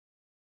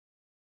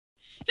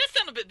It does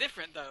sound a bit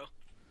different, though.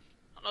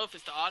 I don't know if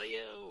it's the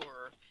audio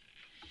or...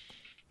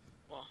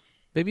 Well,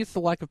 Maybe it's the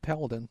lack of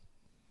Paladin.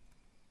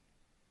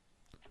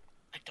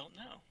 I don't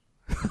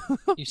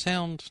know. You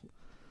sound...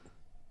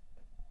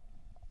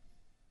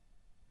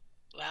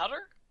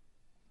 Louder?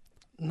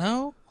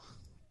 No?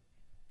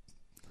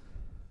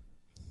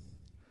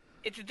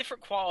 It's a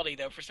different quality,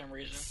 though, for some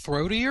reason.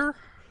 Throatier?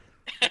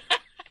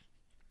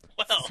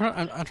 Well,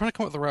 I'm trying to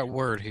come up with the right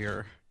word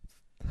here.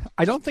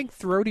 I don't think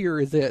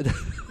throatier is it.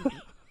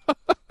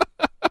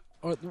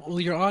 Well,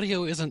 your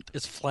audio isn't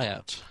as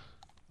flat.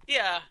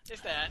 yeah,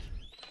 it's that.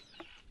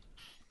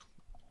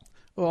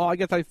 Well, I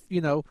guess I've,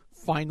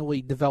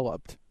 finally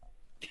developed.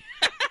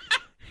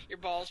 Your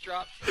balls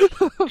dropped.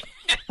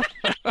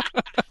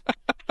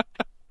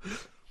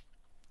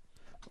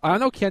 I don't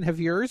know, Ken, have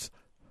yours?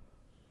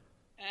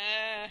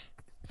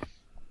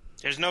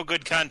 There's no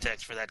good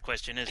context for that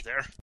question, is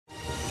there?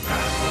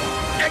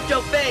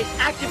 Ectophase,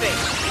 activate!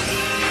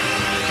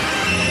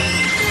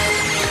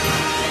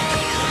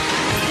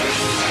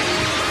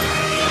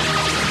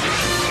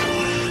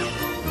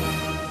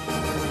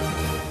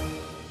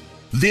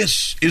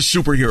 This is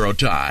Superhero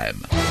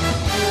Time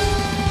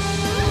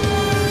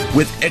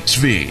with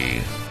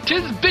XV.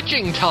 Tis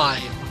bitching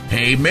time.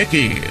 Hey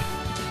Mickey.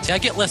 See, I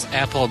get less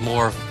apple and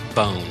more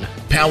bone.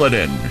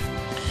 Paladin.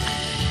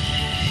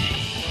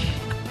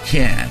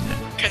 Ken.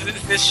 Because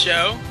it's this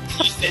show,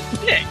 you said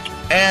Nick.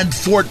 And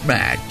Fort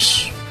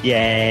Max.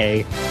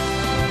 Yay.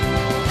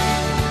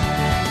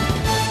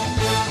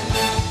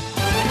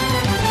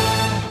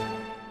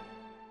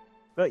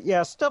 But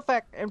yeah,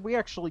 and we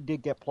actually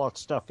did get plot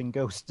stuff in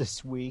Ghost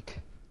this week.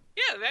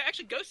 Yeah,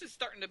 actually, Ghost is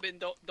starting to been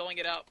doling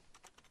it out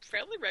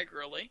fairly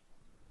regularly.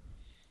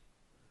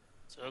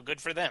 So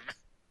good for them.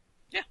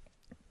 Yeah.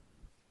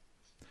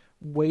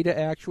 Way to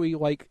actually,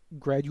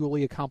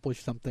 gradually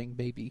accomplish something,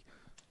 maybe.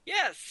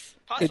 Yes,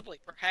 possibly,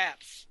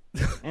 perhaps.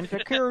 And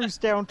Kakuru's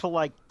down to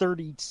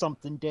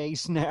 30-something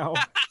days now.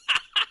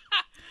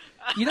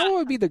 You know what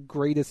would be the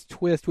greatest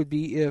twist would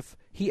be if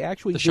he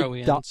actually The show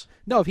ends.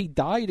 No, if he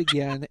died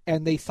again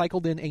and they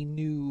cycled in a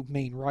new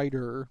main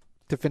writer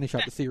to finish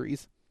out the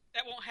series.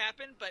 That won't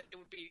happen, but it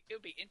would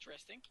be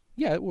interesting.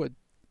 Yeah, it would.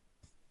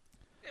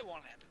 It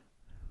won't happen.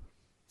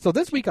 So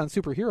this week on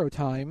Superhero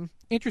Time,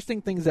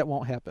 interesting things that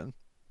won't happen.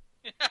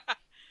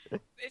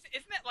 Isn't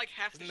that like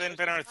half the Hasn't that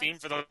been our theme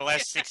for the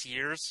last 6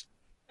 years?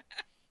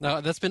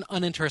 No, that's been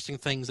uninteresting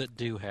things that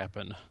do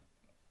happen.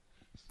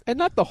 And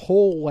not the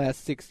whole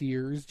last 6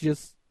 years,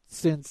 just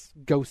since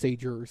Ghost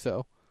Ager or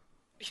so.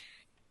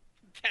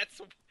 That's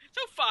so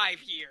 5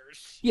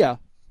 years. Yeah.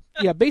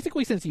 Yeah,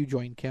 basically since you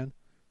joined, Ken.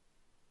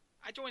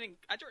 I joined in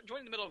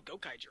the middle of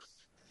Gokaiger.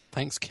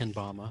 Thanks, Ken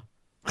Bama.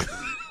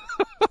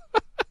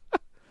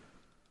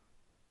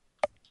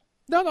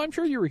 No, I'm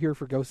sure you were here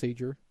for Ghost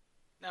Ager.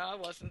 No, I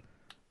wasn't.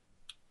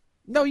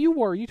 No, you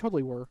were. You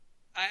totally were.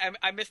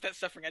 I missed that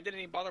suffering. I didn't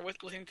even bother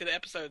with listening to the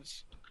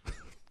episodes.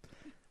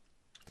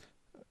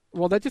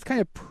 Well, that just kind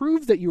of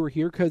proves that you were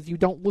here because you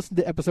don't listen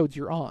to episodes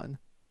you're on.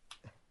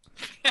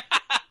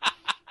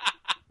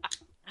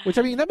 Which,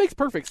 I mean, that makes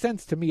perfect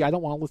sense to me. I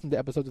don't want to listen to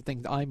episodes of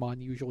things I'm on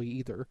usually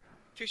either.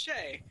 Touche.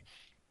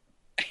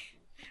 I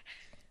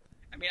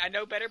mean, I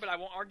know better, but I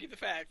won't argue the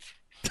fact.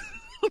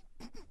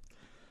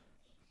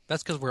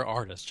 That's because we're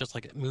artists, just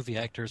like movie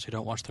actors who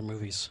don't watch their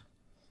movies.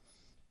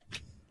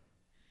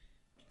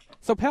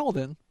 So,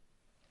 Paladin.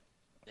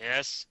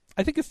 Yes?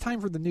 I think it's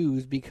time for the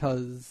news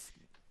because...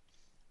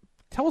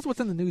 Tell us what's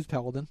in the news,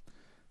 Paladin.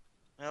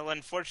 Well,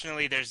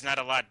 unfortunately, there's not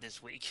a lot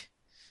this week.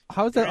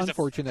 How is that There's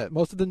unfortunate?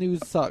 Most of the news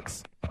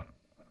sucks.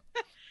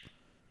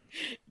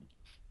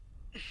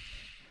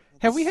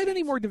 Have we had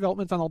any more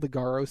developments on all the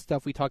Garo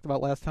stuff we talked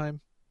about last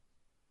time?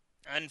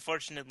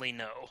 Unfortunately,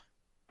 no.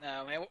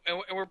 No,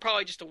 and we're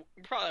probably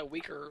a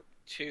week or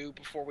two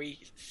before we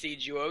see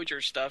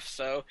Zyuohger stuff,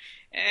 so,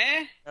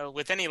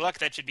 With any luck,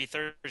 that should be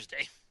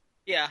Thursday.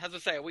 Yeah, I was going to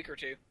say, a week or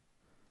two.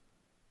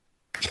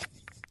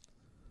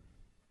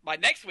 By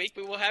next week,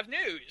 we will have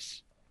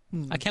news.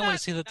 I can't wait to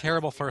see the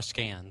terrible first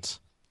scans.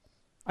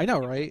 I know,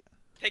 right?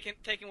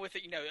 Taken with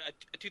it,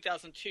 a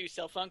 2002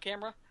 cell phone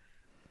camera.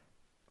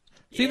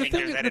 See, You think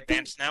they're that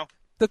advanced now?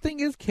 The thing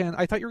is, Ken,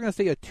 I thought you were going to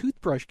say a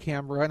toothbrush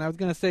camera, and I was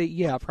going to say,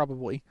 yeah,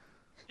 probably.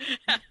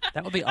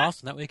 That would be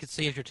awesome. That way you could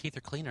see if your teeth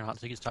are clean or not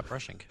so you can stop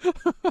brushing.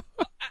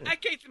 I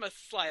gave them a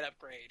slight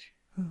upgrade.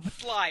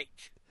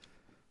 Slight.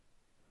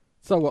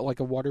 So what, like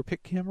a water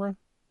pick camera?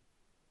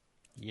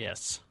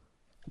 Yes.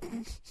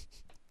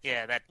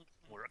 Yeah, that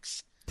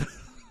works.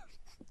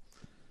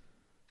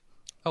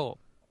 Oh,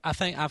 I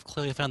think I've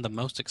clearly found the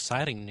most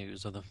exciting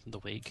news of the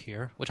week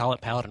here, which I'll let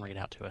Paladin read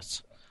out to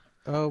us.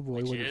 Oh boy,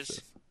 Which what is? is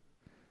this?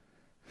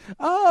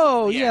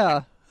 Oh,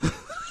 yeah.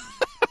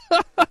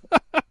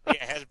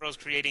 Yeah, Hasbro's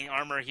creating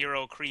Armor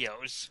Hero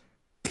Krios.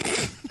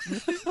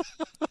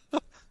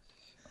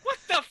 What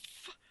the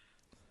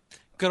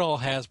Good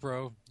old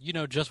Hasbro. You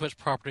know just which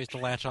properties to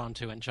latch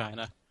onto in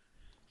China.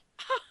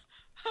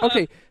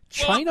 Okay,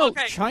 China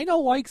okay. China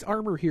likes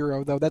Armor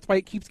Hero, though. That's why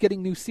it keeps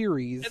getting new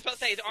series. I was about to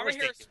say, the Armor Of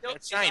course Hero they do. still...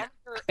 That's China.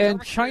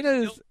 And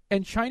China's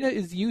And China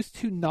is used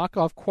to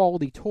knockoff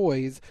quality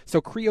toys,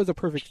 so Creo's a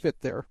perfect fit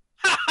there.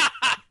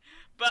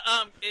 But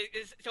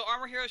so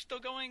Armor Hero still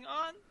going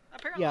on?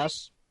 Apparently.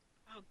 Yes.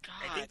 Oh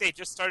I God. think they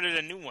just started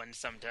a new one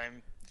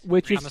sometime.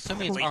 Which is I'm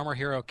assuming it's Armor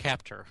Hero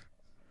Captor,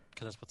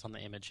 because that's what's on the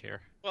image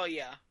here. Well,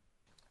 yeah.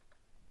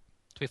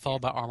 To be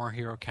followed by Armor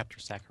Hero Captor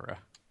Sakura.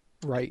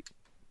 right.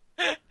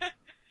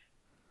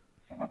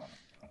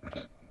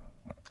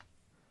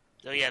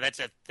 So yeah, that's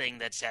a thing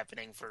that's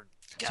happening for.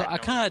 God So I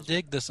knows. kind of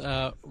dig this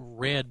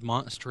red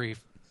monstery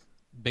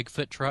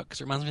Bigfoot truck, because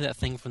it reminds me of that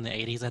thing from the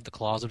 80s that had the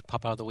claws that would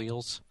pop out of the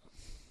wheels.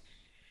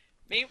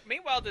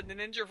 Meanwhile, the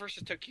Ninja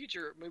vs.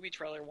 Tokyuger movie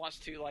trailer wants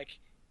to, like,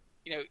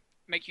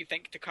 make you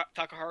think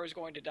Takaharu is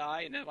going to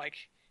die, and then, like,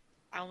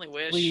 I only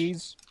wish.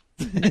 Please.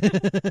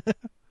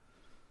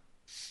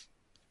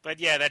 But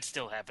yeah, that's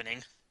still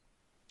happening.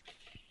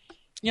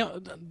 You know,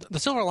 the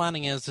silver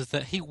lining is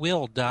that he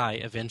will die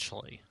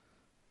eventually.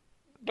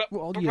 But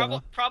Well, but yeah.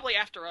 probably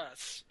after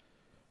us.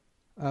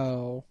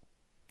 Oh.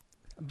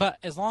 But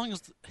as long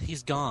as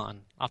he's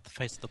gone off the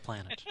face of the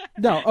planet.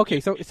 No, okay,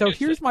 so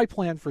here's my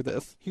plan for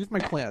this. Here's my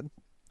plan.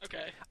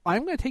 Okay.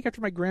 I'm going to take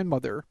after my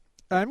grandmother.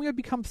 I'm going to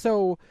become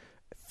so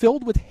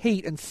filled with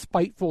hate and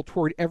spiteful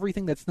toward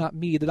everything that's not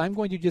me that I'm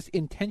going to just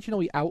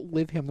intentionally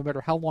outlive him no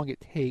matter how long it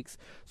takes,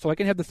 so I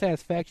can have the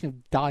satisfaction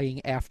of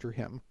dying after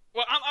him.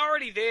 Well, I'm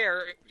already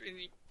there,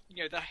 in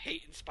the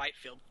hate and spite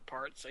filled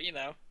part, so,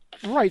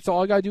 Right, so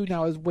all I got to do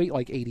now is wait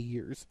like 80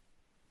 years.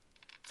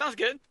 Sounds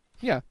good.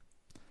 Yeah.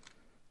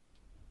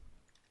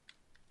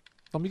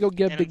 Let me go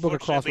get a And big book of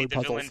unfortunately, crossword the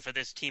puzzles. villain for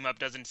this team up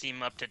doesn't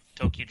seem up to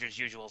Tokyuger's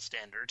usual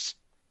standards.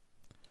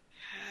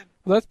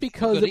 Well, that's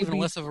because But it would even be,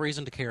 less of a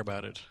reason to care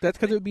about it. that's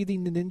because it would be the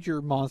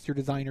Ninja monster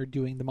designer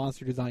doing the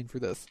monster design for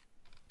this.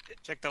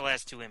 Check the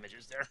last two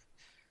images there.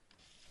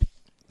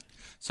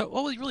 So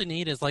what we really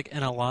need is like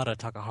an Alada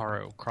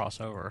Takaharu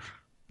crossover.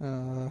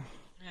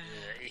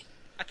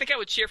 I think I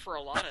would cheer for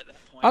a lot at that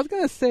point. I was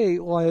gonna say,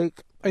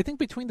 like, I think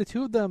between the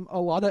two of them,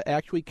 Alada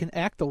actually can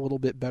act a little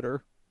bit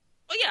better.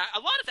 Well, yeah, a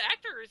lot of the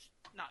actors,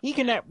 not He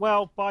can act,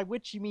 well, by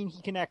which you mean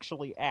he can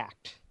actually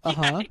act. Uh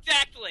huh. Yeah,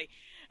 exactly.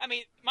 I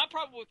mean, my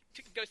problem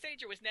with Ghost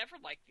Ager was never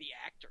like the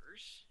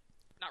actors.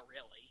 Not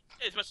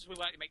really. As much as we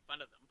like to make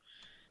fun of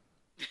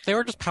them. They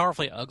were just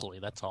powerfully ugly,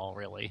 that's all,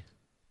 really.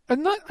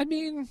 And not, I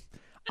mean,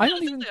 I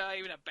don't even.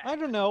 Even a bad I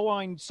don't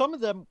know. Some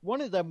of them, one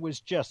of them was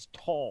just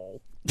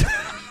tall.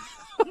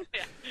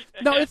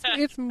 No,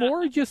 it's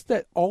more just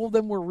that all of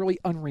them were really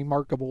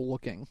unremarkable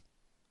looking.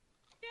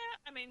 Yeah,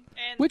 I mean,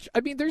 and Which, I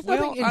mean, there's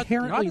nothing I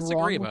inherently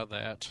disagree wrong. about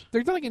that.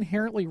 There's nothing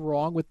inherently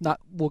wrong with not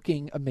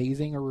looking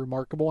amazing or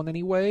remarkable in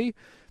any way,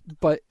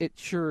 but it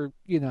sure,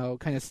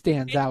 kind of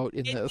stands out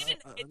in this.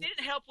 It didn't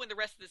help when the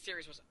rest of the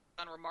series was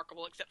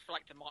unremarkable, except for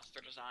like the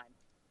monster design.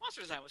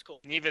 Monster design was cool.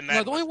 And even that.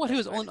 No, the only one who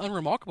was wasn't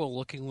unremarkable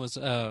looking was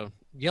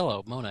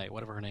Yellow, Monet,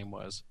 whatever her name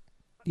was.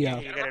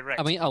 Yeah. You got it right.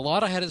 I mean,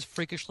 Alada had his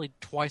freakishly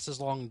twice as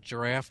long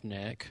giraffe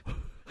neck.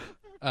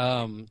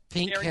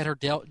 Pink had her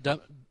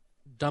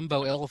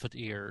Dumbo elephant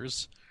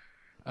ears.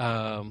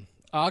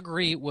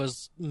 Augury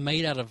was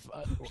made out of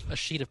a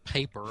sheet of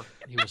paper.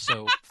 He was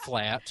so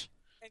flat.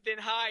 And then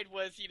Hyde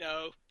was,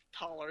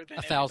 taller than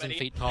 1,000 everybody.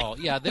 feet tall.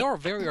 Yeah, they were a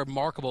very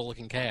remarkable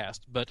looking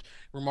cast, but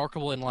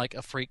remarkable in like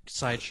a freak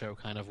sideshow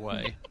kind of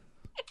way.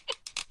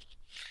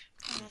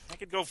 I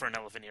could go for an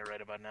elephant ear right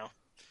about now.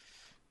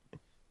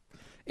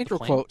 Intro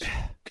Plain- quote.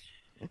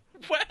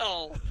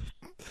 Well,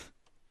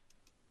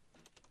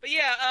 but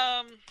yeah,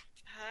 I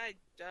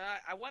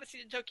want to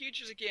see the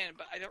Tokyugers again,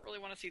 but I don't really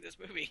want to see this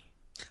movie.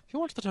 If you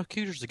watch the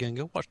Tokyugers again,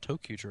 go watch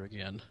Tokyuger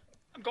again.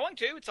 I'm going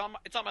to. It's on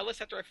my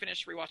list after I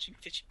finish rewatching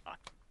Digimon.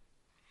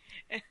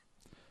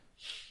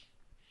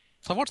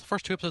 So I watched the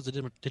first 2 episodes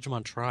of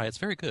Digimon Try. It's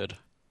very good.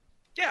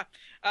 Yeah,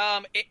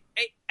 I've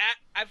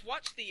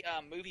watched the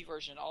movie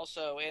version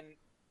also, and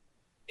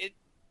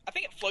I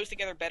think it flows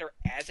together better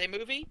as a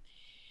movie.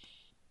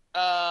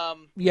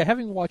 Yeah,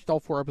 having watched all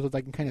 4 episodes,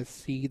 I can kind of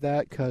see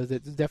that because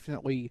it's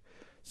definitely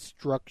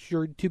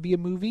structured to be a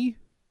movie,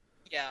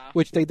 Yeah,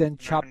 which they then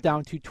chop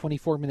down to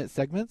 24-minute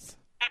segments.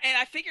 and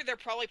I figure they're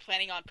probably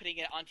planning on putting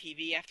it on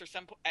TV at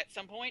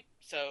some point.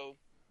 So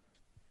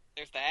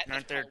there's that.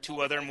 Aren't there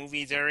 2 other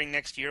movies airing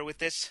next year with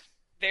this?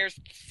 There's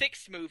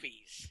 6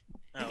 movies.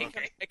 Oh,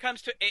 okay. It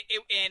comes to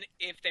and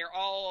if they're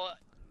all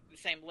the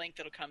same length,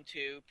 it'll come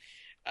to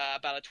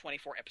about a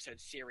 24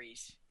 episode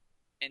series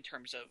in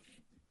terms of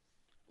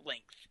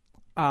length.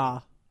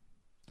 Ah.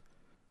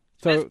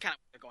 So So, that's kind of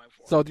what they're going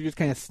for. so they're just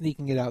kind of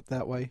sneaking it out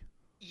that way.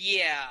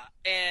 Yeah,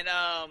 and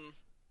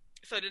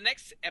so the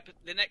next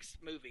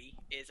movie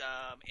is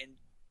in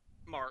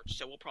March,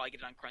 so we'll probably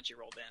get it on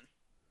Crunchyroll then.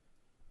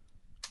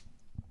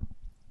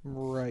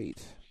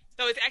 Right.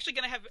 So it's actually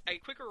going to have a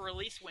quicker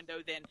release window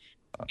than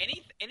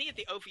any of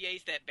the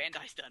OVAs that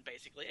Bandai's done,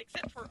 basically,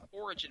 except for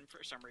Origin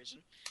for some reason,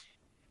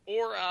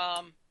 or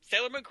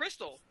Sailor Moon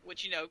Crystal,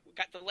 which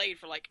got delayed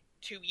for like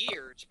 2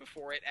 years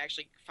before it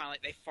actually finally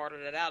they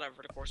farted it out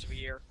over the course of a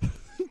year.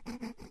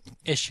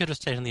 It should have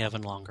stayed in the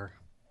oven longer.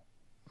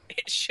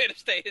 It should have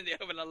stayed in the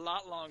oven a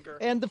lot longer.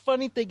 And the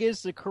funny thing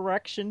is, the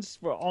corrections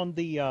on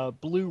the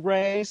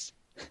Blu-rays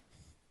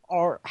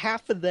are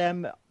half of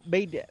them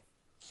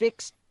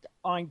fixed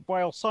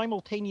while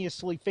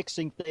simultaneously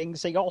fixing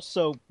things. It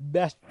also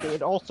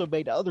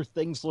made other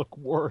things look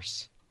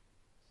worse.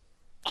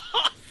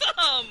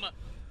 Awesome!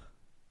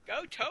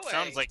 Go Toei.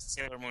 Sounds like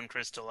Sailor Moon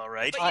Crystal, all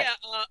right.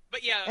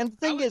 But yeah. And the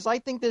thing is, I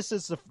think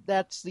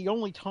that's the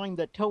only time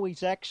that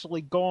Toei's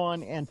actually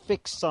gone and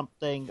fixed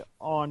something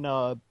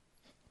on,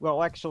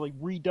 actually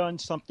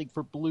redone something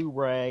for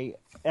Blu-ray,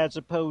 as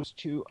opposed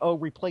to,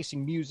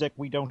 replacing music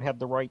we don't have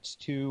the rights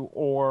to,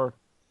 or,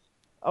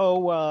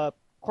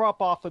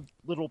 crop off a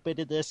little bit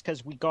of this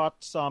because we got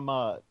some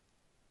of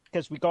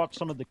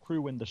the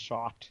crew in the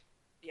shot.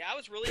 Yeah, I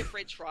was really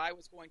afraid Try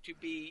was going to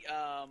be,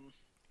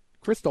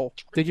 Crystal.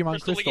 Digimon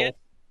Crystal. Again.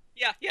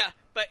 Yeah,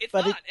 but it's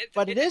but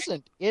not. It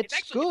isn't.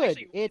 It's good.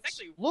 It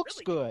looks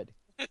really good.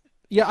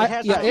 Yeah,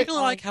 I really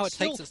like how it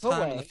still takes its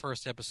time in Toei. the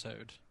first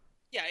episode.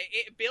 Yeah,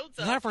 it builds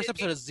The up. entire first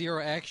episode is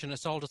zero action.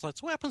 It's all just like,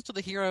 so what happens to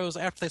the heroes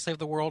after they save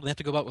the world and they have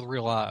to go back with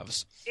real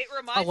lives? It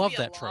reminds I love me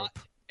that a lot, trope.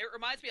 It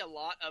reminds me a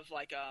lot of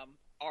like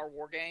Our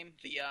War Game,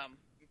 the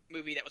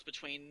movie that was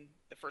between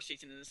the first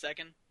season and the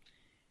second,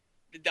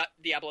 the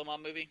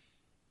Diablo-Mon movie.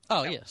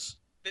 Oh, yes.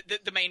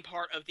 The main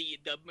part of the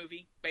dub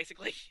movie,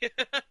 basically. It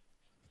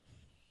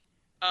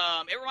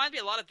reminds me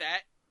a lot of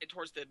that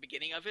towards the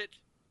beginning of it,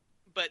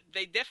 but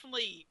they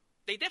definitely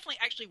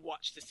actually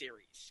watched the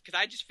series, because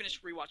I just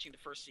finished rewatching the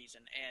first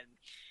season, and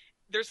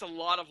there's a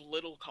lot of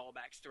little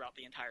callbacks throughout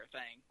the entire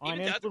thing.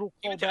 And little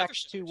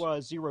callbacks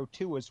to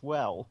 02 as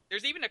well.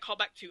 There's even a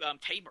callback to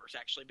Tamers,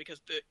 actually, because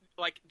the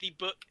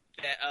book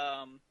that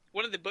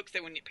one of the books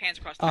that when it pans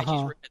across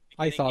Taichi's written at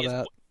the I saw beginning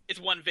that. It's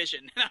One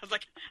Vision, and I was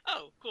like,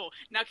 oh, cool.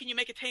 Now can you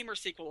make a Tamer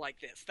sequel like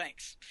this?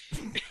 Thanks.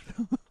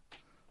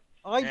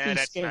 I'd be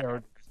that's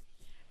scared.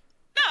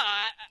 No,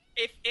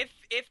 if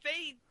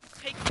they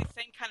take the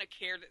same kind of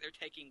care that they're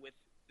taking with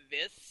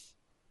this,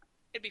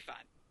 it'd be fine.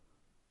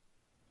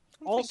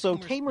 Also,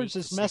 Tamers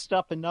is messed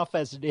up enough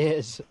as it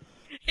is.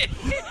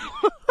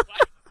 Well,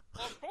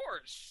 of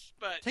course,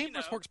 but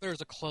Tamers works better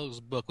as a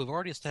closed book. We've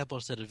already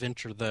established that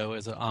Adventure, though,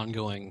 is an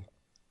ongoing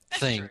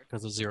That's thing true.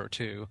 because of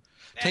 02.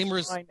 That's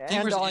Tamers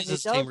is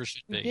as Tamers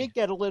should We be. did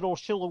get a little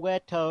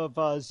silhouette of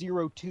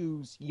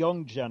 02's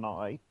young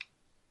Jedi.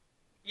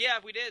 Yeah,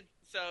 we did.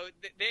 So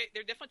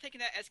they're definitely taking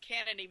that as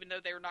canon, even though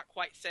they were not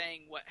quite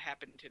saying what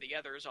happened to the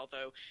others.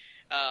 Although,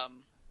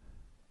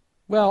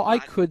 Well, I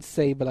could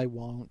say, but I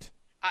won't.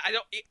 I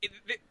don't.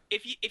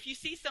 If you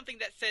see something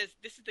that says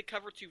this is the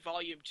cover to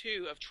Volume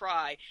 2 of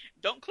Try,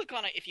 don't click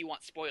on it if you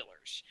want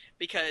spoilers,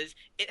 because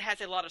it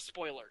has a lot of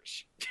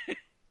spoilers.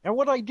 And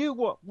what I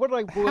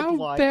would How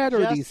like... bad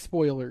are these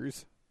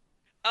spoilers?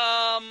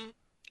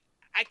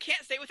 I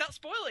can't say without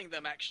spoiling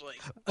them, actually.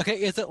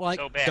 Okay, is it like,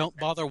 So bad. don't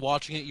bother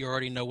watching it, you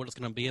already know what it's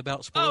going to be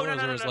about spoilers?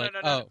 no, or is it like,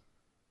 no.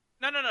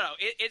 No.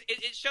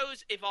 It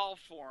shows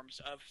evolved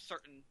forms of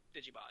certain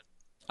Digimon.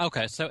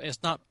 Okay, so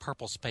it's not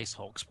Purple Space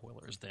Hulk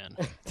spoilers then.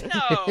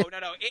 No.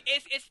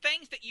 It's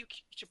things that you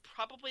should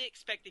probably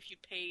expect if you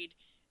paid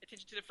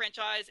attention to the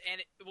franchise,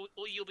 and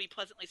you'll be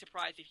pleasantly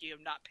surprised if you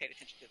have not paid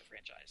attention to the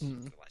franchise. For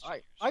the last few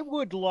years. I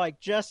would like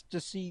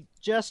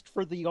just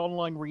for the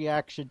online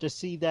reaction to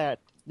see that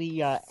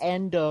the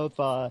end of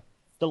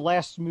the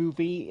last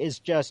movie is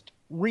just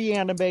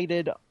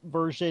reanimated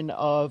version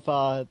of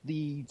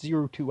the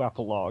 02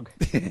 epilogue.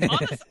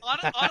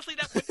 Honestly,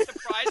 that wouldn't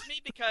surprise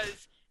me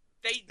because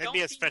they That'd don't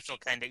be a seem special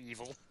kind of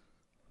evil.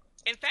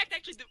 In fact,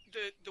 actually,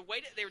 the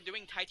way that they were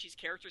doing Taichi's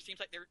character seems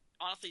like they're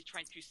honestly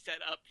trying to set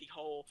up the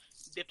whole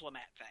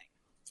diplomat thing.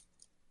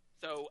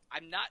 So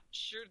I'm not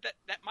sure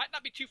that might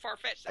not be too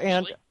far-fetched,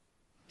 actually.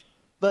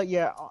 But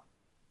yeah,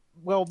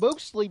 well,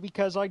 mostly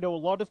because I know a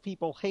lot of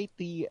people hate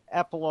the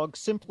epilogue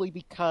simply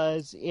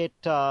because it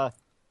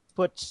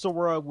puts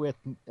Sora with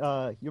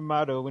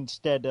Yamato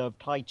instead of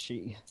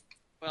Taichi.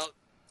 Well,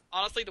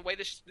 honestly, the way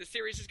the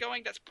series is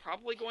going, that's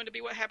probably going to be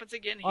what happens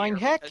again here. I'm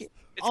heck, because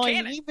it's I'm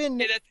canon. even,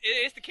 It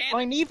is the canon.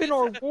 I'm even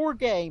our War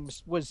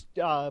Games was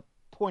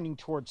pointing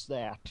towards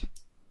that.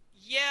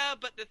 Yeah,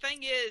 but the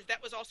thing is,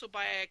 that was also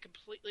by a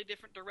completely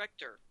different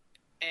director.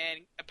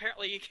 And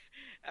apparently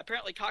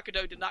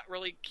Kakudo did not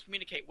really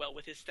communicate well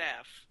with his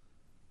staff.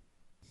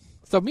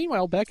 So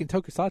meanwhile, back in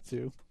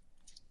Tokusatsu.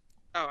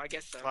 Oh, I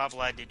guess so. Blah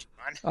blah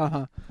Digimon.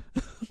 Uh-huh.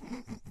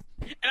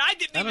 And I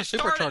didn't None even of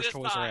start it Supercharged this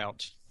toys time. are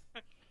out.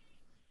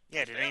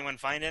 Yeah, did anyone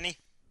find any?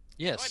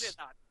 No, I Yes. did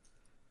not.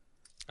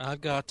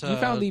 I've got You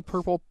found the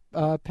purple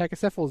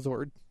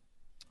Pachycephalozord.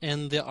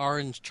 and the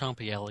orange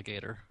chompy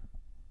alligator.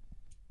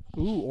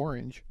 Ooh,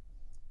 orange.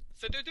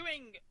 So they're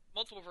doing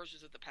multiple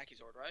versions of the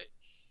Pachysord, right?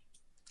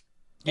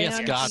 Yes,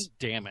 And- god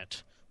damn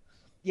it.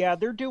 Yeah,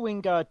 they're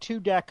doing 2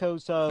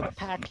 decos of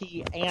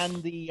Paki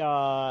and the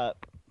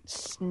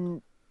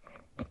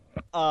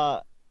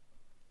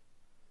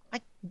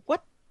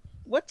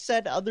what's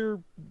that other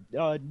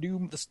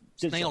new The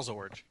snail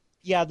Zord.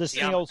 Yeah, the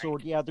snail Yamaha.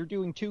 Zord. Yeah, they're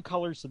doing 2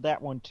 colors of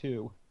that one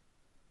too.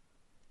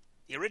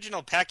 The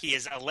original Paki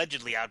is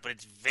allegedly out, but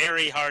it's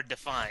very hard to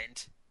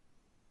find.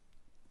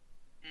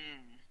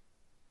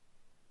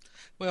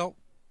 Well,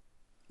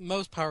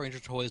 most Power Ranger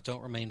toys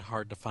don't remain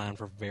hard to find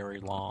for very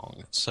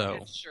long, so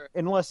It's true.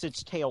 Unless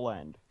it's tail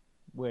end,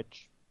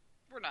 which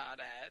We're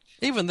not at.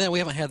 even then we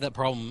haven't had that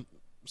problem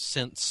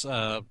since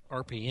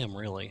RPM,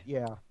 really.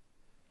 yeah.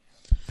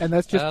 And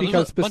that's just There's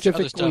because a bunch of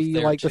other specifically,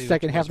 stuff there, like, the too,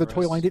 second half of the Toys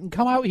toy R Us. line didn't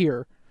come out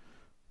here.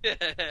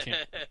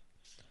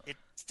 It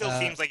still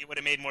seems like it would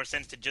have made more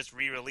sense to just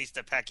re-release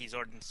the Packy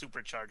Zordon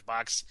Supercharge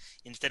box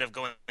instead of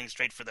going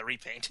straight for the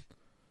repaint.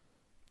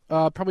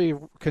 Probably a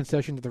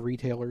concession to the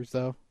retailers,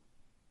 though.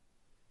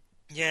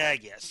 Yeah, I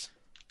guess.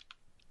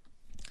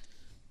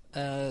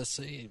 Let's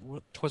see,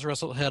 Toys R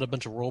Us had a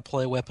bunch of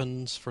role-play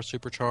weapons for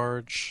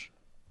Supercharge.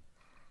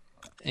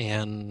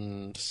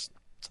 And...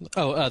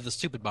 the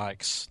stupid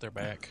bikes, they're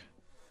back.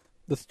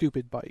 The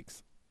stupid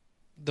bikes.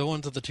 The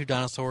ones of the two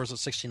dinosaurs that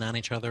 69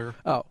 each other.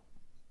 Oh.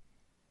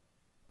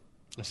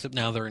 Except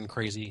now they're in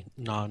crazy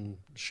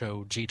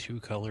non-show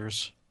G2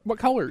 colors. What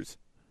colors?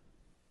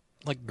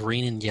 Like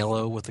green and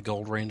yellow with the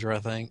Gold Ranger, I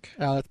think.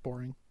 Oh, that's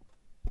boring.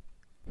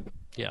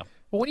 Yeah.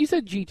 Well, when you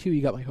said G2,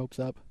 you got my hopes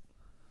up.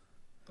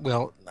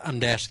 Well, I'm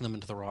dashing them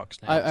into the rocks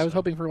now. I was so,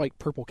 hoping for, like,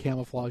 purple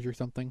camouflage or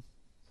something.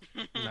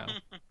 No.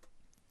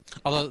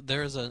 Although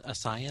there is a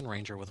Cyan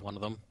Ranger with one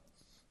of them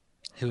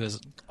who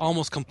is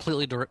almost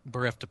completely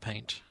bereft of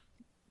paint.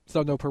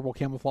 So no purple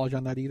camouflage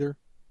on that either?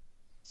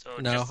 So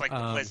No, just like the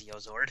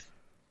Plesiozord.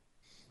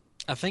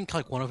 I think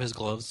like one of his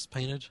gloves is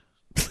painted.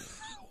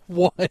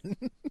 One.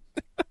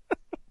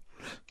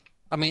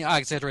 I mean, I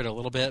exaggerate a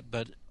little bit,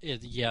 but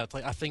it's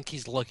like I think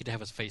he's lucky to have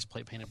his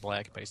faceplate painted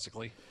black,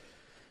 basically.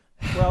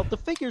 Well, the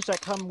figures that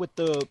come with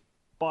the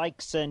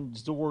bikes and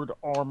Zord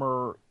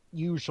armor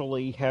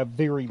usually have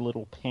very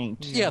little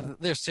paint. Yeah,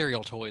 they're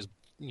serial toys,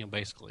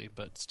 basically,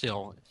 but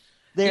still.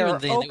 They're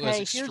Even then, it was okay. Here's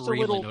a extremely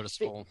little.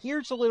 noticeable.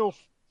 Here's a little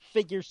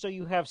figure, so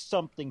you have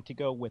something to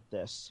go with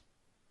this.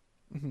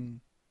 Mm-hmm.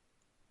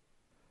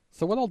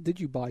 So what all did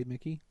you buy,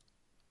 Mickey?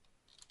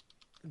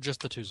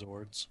 Just the two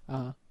Zords.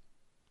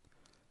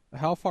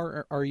 How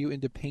far are you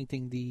into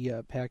painting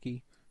the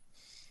Packy?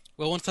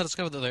 Well, once I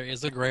discovered that there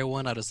is a gray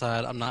one, I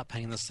decided I'm not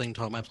painting this thing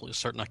until I'm absolutely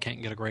certain I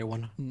can't get a gray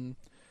one.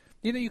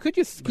 You could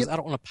just skip. Because I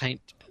don't want to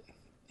paint.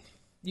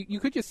 You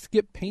could just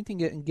skip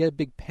painting it and get a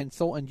big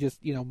pencil and just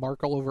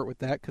mark all over it with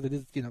that because it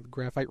is the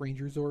Graphite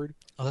Ranger Zord.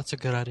 Oh, that's a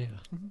good idea.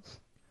 It'd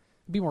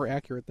be more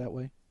accurate that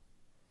way.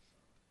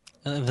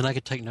 And then I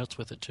could take notes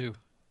with it, too.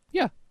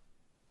 Yeah.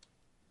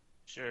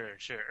 Sure.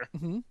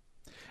 Mm-hmm.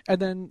 And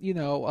then,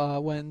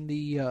 when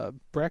the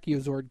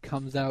Brachiozord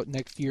comes out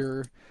next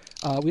year,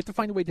 we have to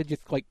find a way to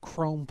just,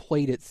 chrome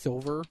plate it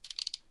silver.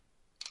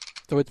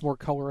 So it's more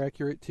color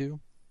accurate, too.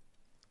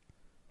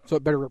 So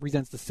it better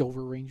represents the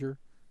Silver Ranger.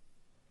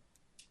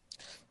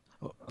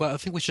 But I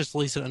think we should just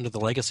release it under the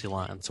Legacy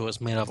line, so it's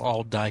made of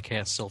all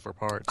die-cast silver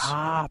parts.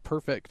 Ah,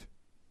 perfect.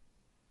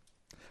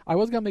 I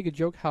was going to make a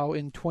joke how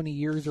in 20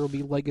 years there will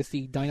be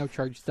Legacy Dino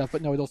Charge stuff,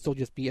 but no, it'll still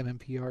just be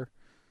MMPR.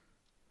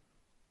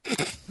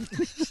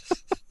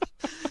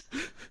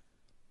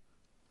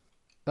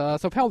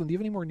 So, Paladin, do you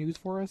have any more news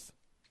for us?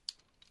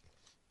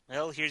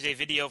 Well, here's a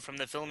video from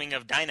the filming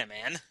of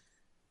Dynaman.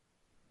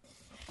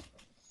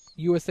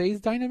 USA's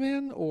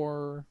Dynaman,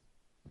 or...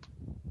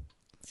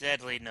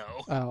 Sadly, no.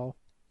 Oh.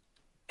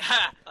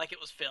 Like it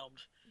was filmed.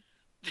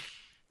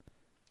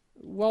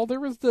 Well, there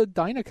was the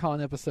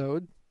Dynacon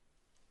episode.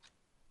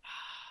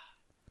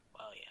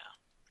 Well, yeah.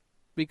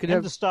 We could And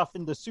have the stuff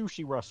in the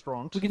sushi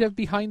restaurant. we could have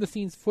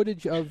behind-the-scenes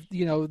footage of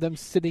them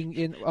sitting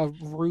in a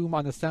room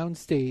on a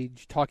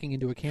soundstage talking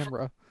into a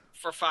camera.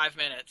 For 5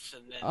 minutes,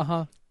 and then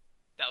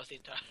that was the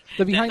entire.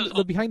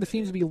 The behind the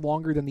scenes would be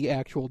longer than the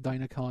actual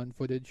Dynacon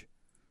footage.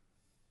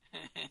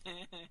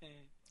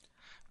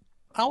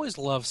 I always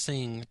love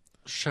seeing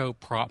show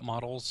prop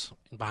models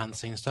and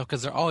behind-the-scenes stuff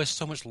because they're always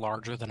so much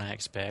larger than I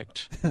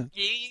expect.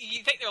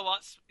 You think they're a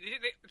lot? You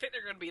think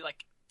they're going to be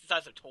like the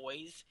size of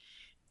toys,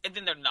 and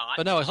then they're not.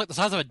 But no, it's like the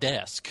size of a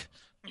desk.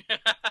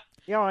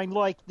 Yeah, and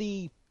like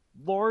the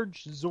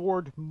large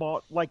Zord,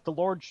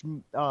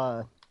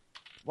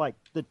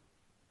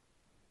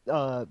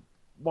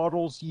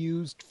 models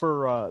used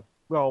for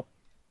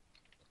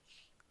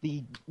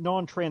the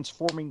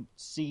non-transforming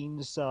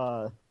scenes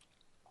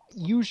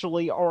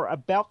usually are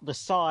about the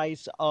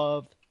size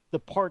of the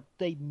part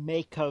they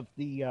make of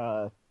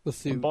the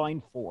suit.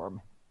 combined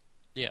form.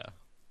 Yeah.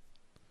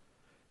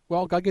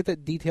 Well, gotta get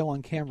that detail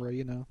on camera,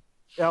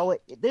 Well,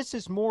 this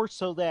is more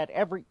so that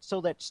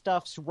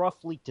stuff's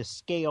roughly to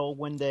scale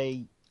when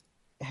they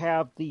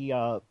have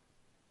the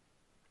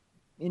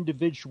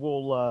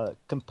individual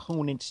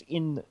components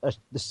in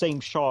the same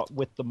shot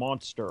with the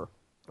monster.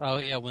 Oh,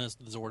 yeah, when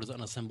the Zord is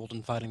unassembled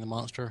and fighting the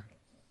monster.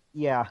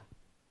 Yeah,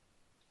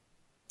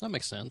 That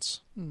makes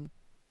sense. and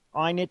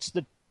it's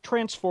the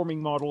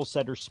transforming models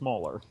that are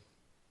smaller.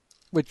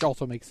 Which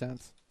also makes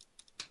sense.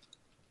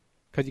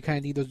 Because you kind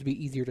of need those to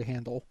be easier to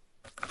handle.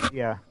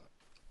 Yeah.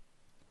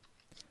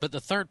 But the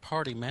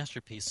third-party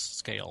Masterpiece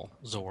scale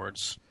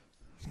Zords...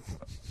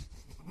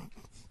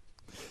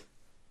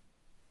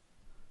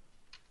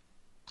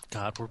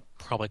 God, we're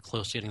probably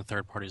close to getting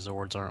third-party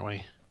Zords, aren't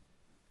we?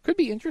 Could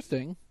be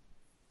interesting.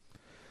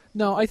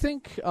 No, I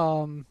think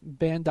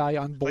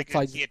Bandai on both Like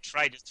sides. he had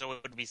tried it, so it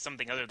would be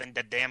something other than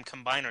the damn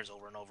combiners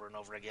over and over and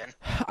over again.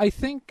 I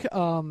think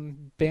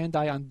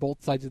Bandai on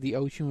both sides of the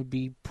ocean would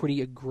be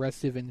pretty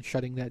aggressive in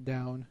shutting that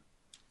down.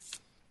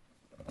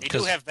 They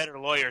do have better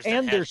lawyers.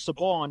 And than there's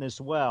Saban as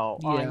well.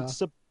 Yeah.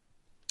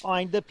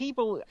 On the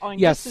people, on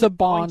Yes, this is-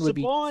 Saban on would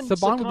be- Saban's Saban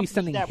the would be company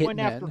sending that went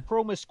after hitmen.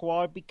 Chroma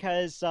Squad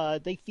because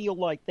they feel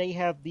like they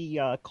have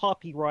the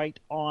copyright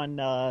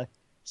on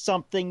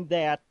something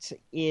that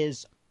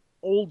is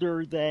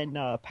older than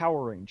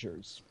Power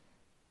Rangers.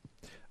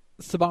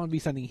 Saban would be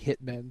sending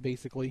hitmen,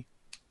 basically.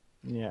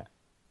 Yeah.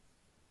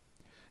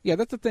 Yeah,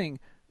 that's the thing.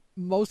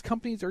 Most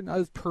companies are not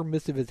as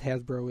permissive as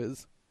Hasbro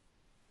is.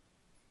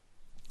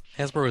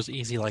 Hasbro is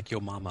easy like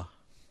your mama.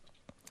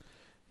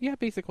 Yeah,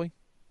 basically.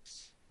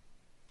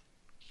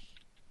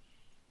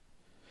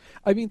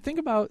 I mean, think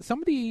about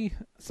some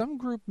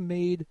group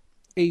made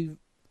a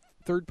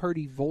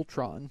third-party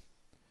Voltron,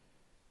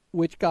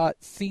 which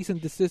got cease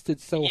and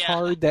desisted so Yeah.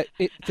 hard that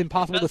it's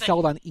impossible to That's sell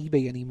it on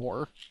eBay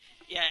anymore.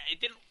 Yeah,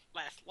 it didn't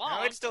last long.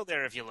 No, it's still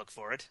there if you look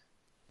for it.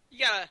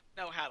 You gotta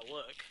know how to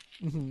look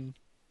Hmm.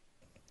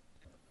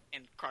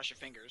 and cross your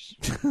fingers.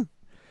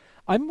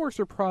 I'm more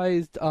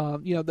surprised.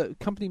 The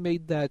company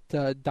made that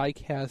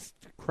die-cast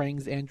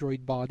Krang's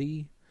android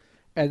body,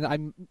 and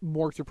I'm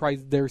more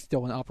surprised they're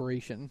still in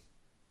operation.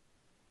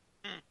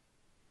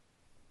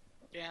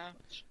 Yeah.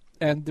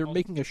 And they're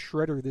making a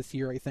shredder this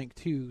year, I think,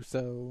 too.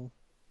 So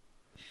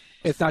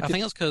it's not I just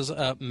think it's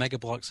because Mega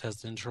Bloks has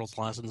the Ninja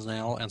license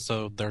now, and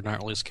so they're not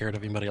really scared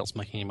of anybody else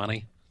making any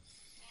money.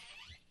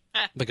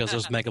 Because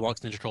those Mega Bloks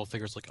Ninja Turtle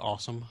figures look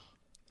awesome.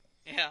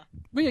 Yeah.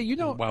 But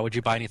yeah, Why would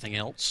you buy anything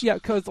else? Yeah,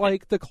 because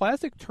like the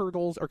classic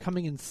turtles are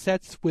coming in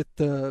sets with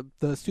the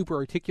super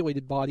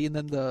articulated body, and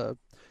then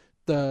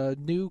the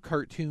new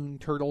cartoon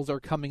turtles are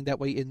coming that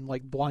way in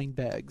like blind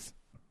bags.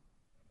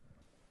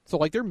 So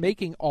like they're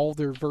making all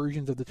their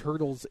versions of the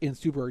turtles in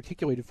super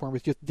articulated form.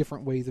 It's just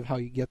different ways of how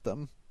you get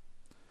them.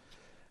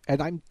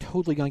 And I'm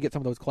totally gonna get some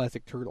of those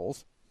classic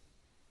turtles.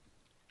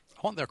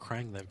 I want their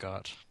Krang they've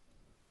got.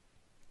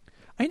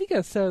 I need to get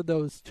a set of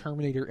those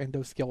Terminator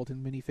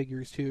endoskeleton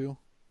minifigures too.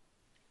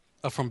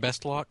 From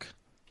Best Lock?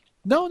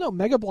 No,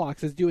 Mega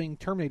Bloks is doing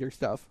Terminator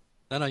stuff.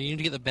 No, you need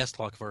to get the Best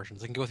Lock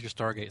versions. They can go with your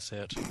Stargate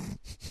set.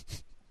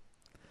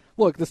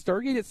 Look, the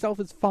Stargate itself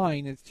is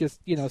fine. It's just,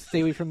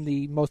 stay away from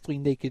the mostly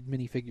naked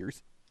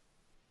minifigures.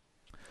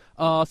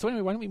 So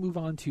anyway, why don't we move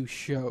on to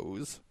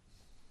shows?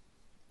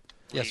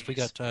 Yes, we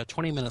got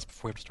 20 minutes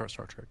before we have to start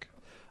Star Trek.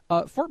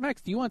 Fort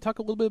Max, do you want to talk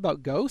a little bit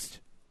about Ghost?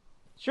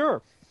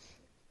 Sure.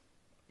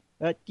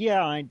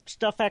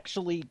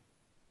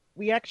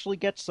 We actually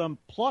get some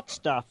plot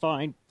stuff.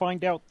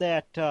 Find out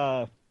that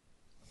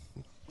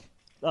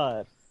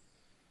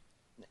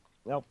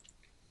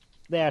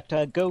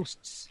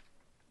Ghosts,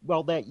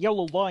 that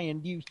Yellow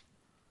Lion used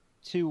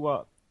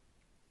to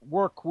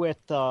work with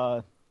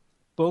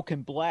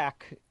Boken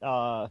Black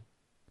on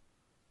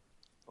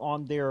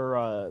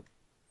their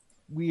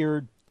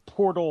weird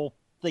portal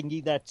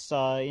thingy that's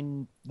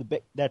in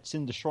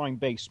the shrine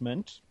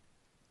basement.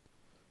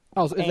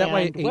 Oh, is that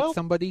why it And, ate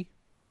somebody?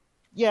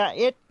 Yeah,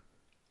 it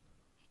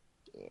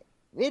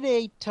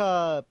ate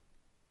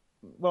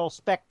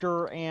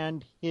Spectre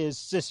and his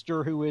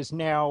sister, who is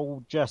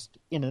now just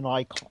an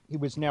icon. He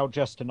was now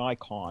just an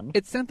icon.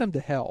 It sent them to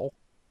hell.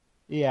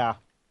 Yeah.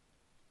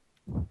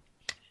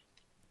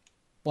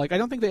 Like, I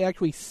don't think they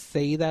actually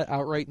say that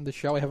outright in the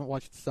show. I haven't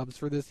watched subs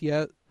for this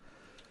yet.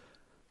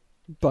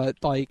 But,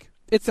 like,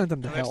 it sent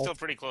them to No, that's hell. still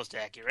pretty close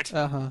to accurate.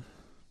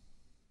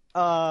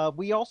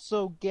 We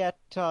also get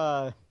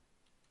Krillin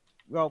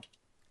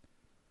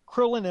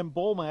and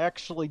Bulma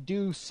actually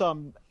do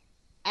some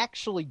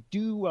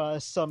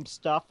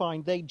stuff.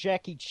 They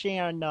Jackie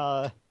Chan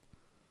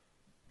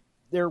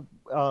their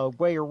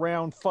way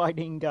around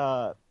fighting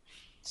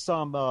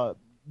some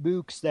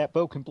mooks that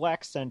Boken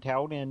Black sent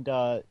out, and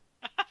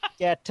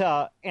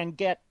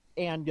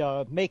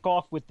make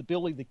off with the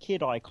Billy the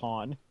Kid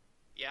icon.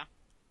 Yeah.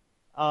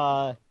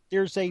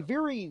 There's a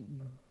very,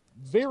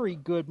 very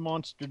good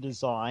monster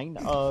design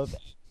of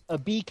a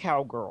bee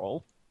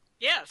cowgirl.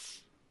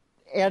 Yes.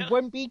 And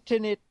when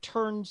beaten, it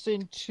turns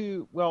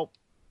into,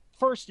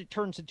 first it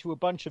turns into a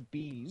bunch of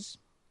bees.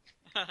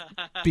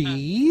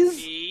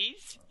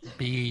 Bees?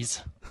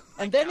 Bees.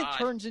 And then it God.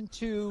 turns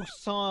into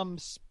some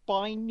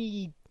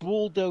spiny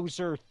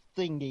bulldozer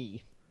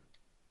thingy.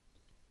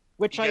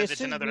 Which I Because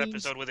assume it's another means,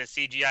 episode with a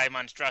CGI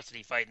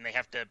monstrosity fight, and they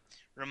have to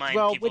remind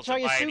people which to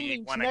I buy assume the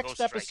means Iguana next Ghost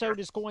Striker. episode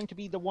is going to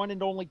be the one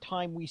and only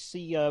time we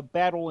see a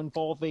battle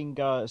involving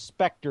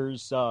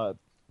Spectre's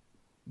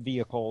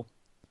vehicle.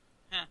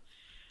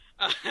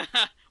 Well,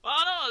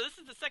 I don't know. This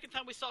is the second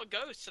time we saw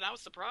Ghosts, and I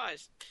was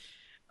surprised.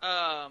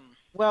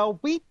 Well,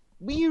 we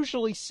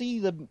usually see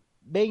the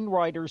main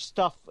writer's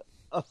stuff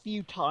a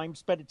few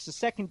times, but it's the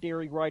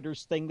secondary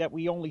writer's thing that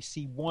we only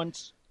see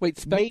once,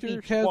 Wait, maybe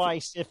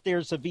twice if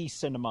there's a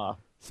V-Cinema.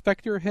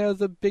 Spectre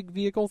has a big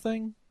vehicle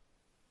thing?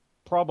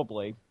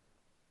 Probably.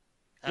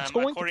 It's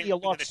going to According be a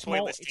lot the toy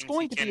smaller. It's listings,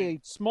 going he to be a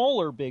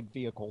smaller big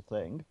vehicle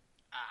thing.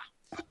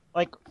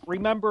 Like,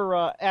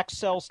 remember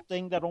Excel's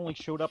thing that only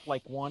showed up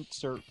like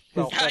once, or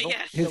well, that only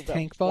yes. His showed up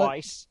tank butt?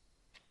 twice.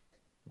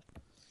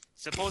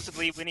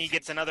 Supposedly, when he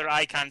gets another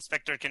icon,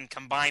 Spectre can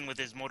combine with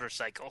his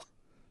motorcycle.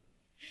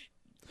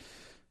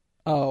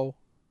 Oh.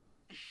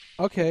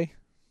 Okay.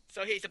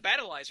 So he's a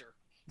battleizer.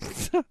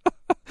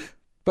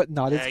 But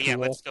not as cool. Yeah,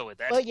 let's go with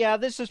that. But yeah,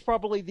 this is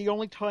probably the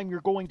only time you're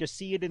going to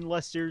see it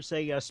unless there's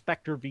a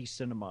Spectre v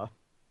Cinema.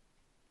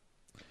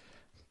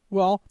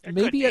 Well, It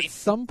maybe could be. at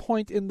some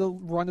point in the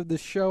run of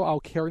this show, I'll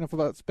care enough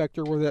about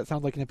Spectre where that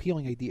sounds like an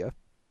appealing idea.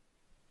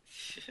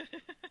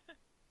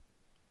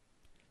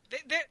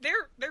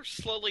 They're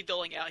slowly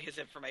doling out his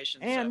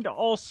information. And so.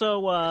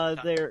 also,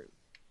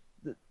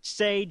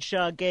 Sage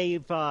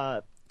gave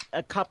a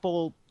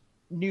couple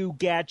new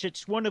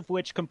gadgets, one of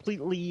which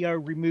completely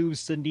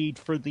removes the need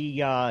for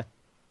the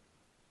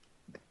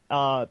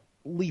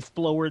leaf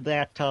blower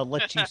that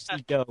lets you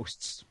see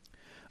ghosts.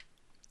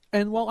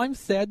 And while I'm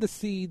sad to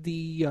see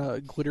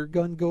the glitter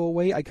gun go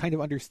away, I kind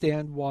of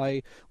understand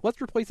why.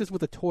 Let's replace this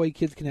with a toy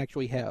kids can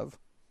actually have.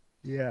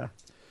 Yeah.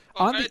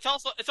 On the- It's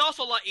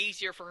also a lot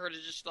easier for her to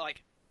just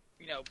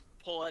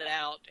pull it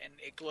out and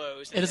it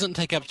glows. It doesn't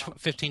take up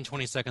 15,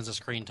 20 seconds of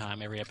screen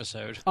time every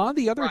episode. On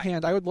the other Right.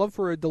 hand, I would love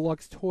for a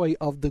deluxe toy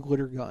of the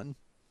glitter gun.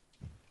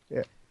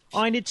 Yeah.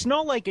 And it's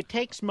not like it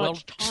takes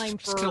much Well, time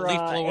just for a leaf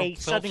blower a filled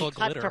sudden full of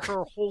cut glitter. to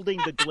her holding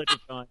the glitter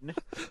gun.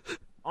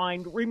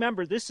 And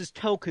remember, this is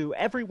Toku.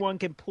 Everyone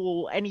can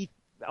pull any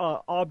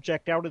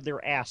object out of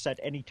their ass at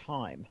any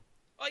time.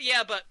 Well,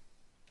 yeah, but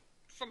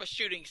from a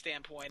shooting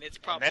standpoint, it's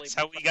And probably that's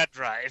how we got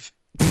Drive.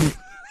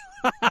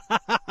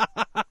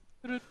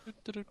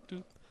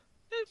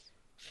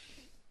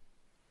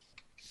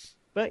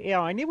 But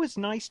yeah, and it was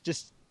nice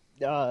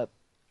to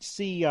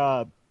see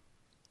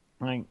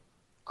like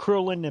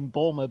Krillin and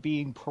Bulma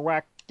being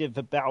proactive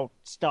about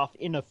stuff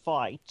in a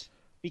fight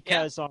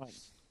because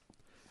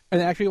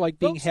And actually, like,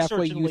 being Ghost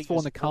halfway certainly useful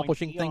is and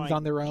accomplishing going things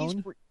on their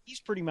behind. own. He's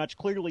pretty much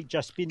clearly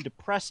just been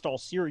depressed all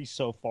series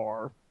so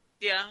far.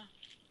 yeah.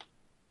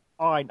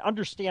 And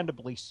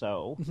understandably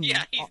so.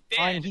 Yeah, he's dead.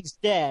 And he's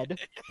dead.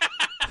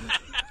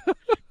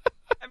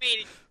 I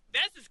mean,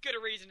 that's as good a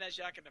reason as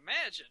I can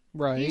imagine.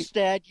 Right. He's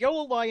dead.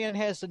 Yellow Lion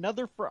has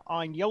another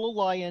friend. Yellow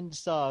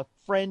Lion's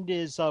friend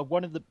is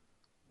one of the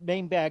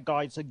main bad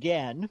guys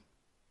again.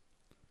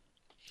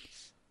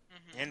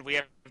 And we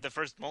have the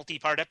first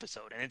multi-part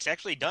episode, and it's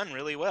actually done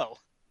really well.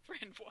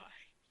 Friend,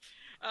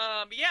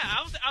 why? Yeah,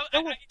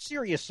 No,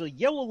 seriously,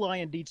 Yellow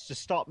Lion needs to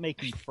stop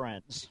making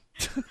friends.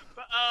 But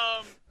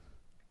I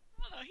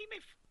don't know. He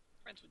made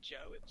friends with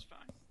Joe. It was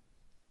fine.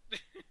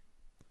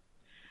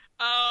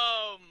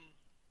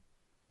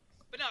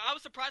 But no, I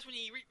was surprised when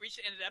he reached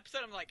the end of the episode.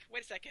 I'm like,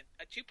 wait a second,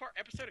 a 2-part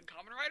episode in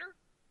Kamen Rider?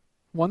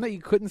 One that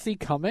you couldn't see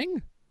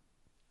coming?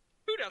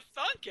 Who'd have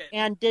thunk it?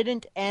 And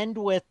didn't end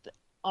with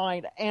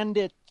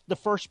the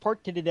first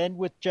part didn't end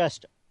with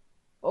just,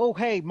 oh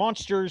hey,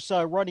 monsters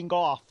running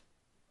off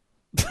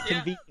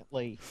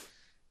conveniently.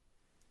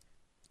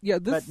 Yeah,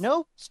 this But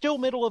no, still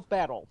middle of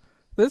battle.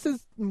 this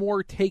is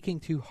more taking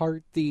to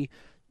heart the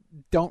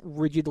don't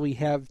rigidly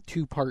have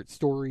 2-part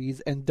stories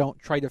and don't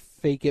try to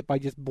fake it by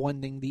just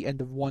blending the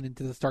end of one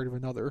into the start of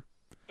another.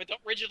 But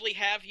don't rigidly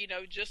have,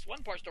 just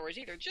 1-part stories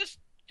either. Just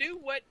do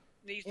what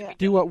needs to be done.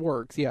 Do what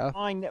works, yeah.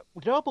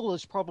 Double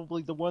is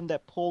probably the one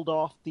that pulled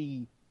off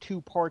the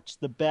 2 parts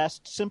the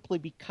best, simply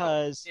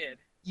because Did.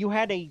 you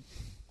had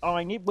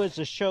it was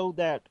a show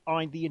that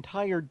the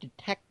entire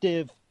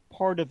detective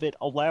part of it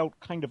allowed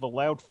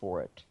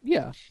for it.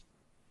 Yeah.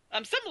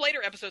 Some later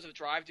episodes of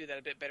Drive do that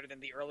a bit better than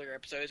the earlier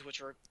episodes,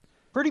 which were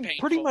Pretty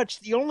Painful. much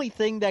the only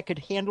thing that could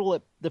handle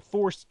it, the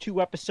Force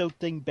 2 episode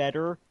thing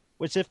better,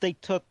 was if they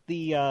took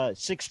the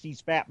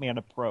 60s Batman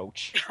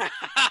approach.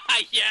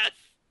 yes.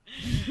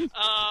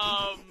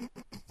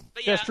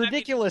 But yeah, Just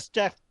ridiculous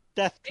death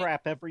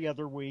trap every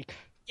other week.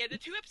 Yeah, the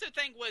 2-episode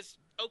thing was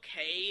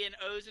okay in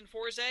O's and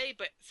Forze,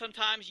 but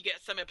sometimes you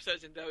get some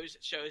episodes in those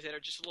shows that are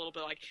just a little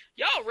bit like,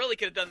 y'all really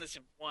could have done this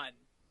in one.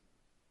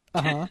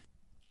 Uh-huh.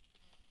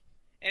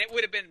 And it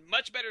would have been a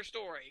much better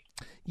story.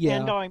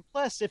 Yeah. And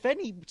plus, if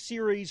any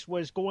series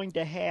was going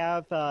to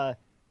have Don't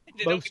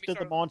most get me of the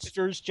started-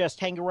 monsters just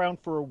hang around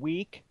for a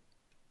week,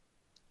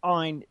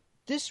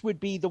 this would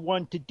be the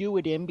one to do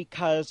it in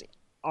because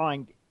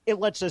it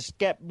lets us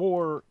get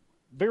more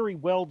very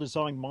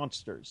well-designed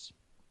monsters.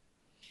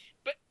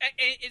 But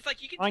it's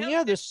like you can tell.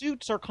 Yeah, the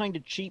suits are kind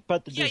of cheap,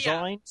 but the Yeah, yeah.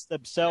 designs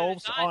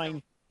themselves, The designs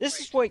are this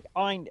great. is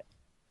what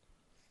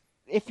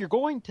if you're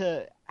going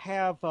to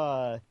have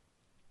the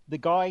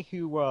guy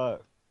who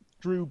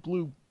drew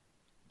Blue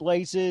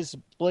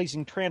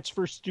Blazing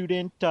Transfer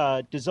Student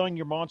design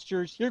your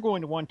monsters, you're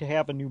going to want to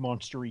have a new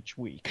monster each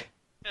week.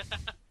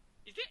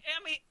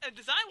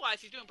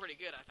 Design-wise, he's doing pretty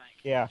good, I think.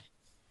 Yeah.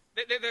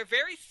 They're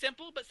very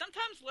simple, but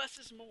sometimes less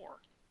is more.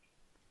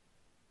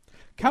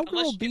 Cowgirl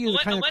Unless- B is a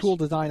kind of unless- cool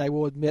design, I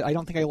will admit. I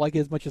don't think I like it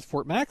as much as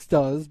Fort Max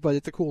does, but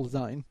it's a cool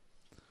design.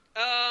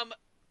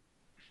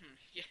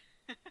 Yeah.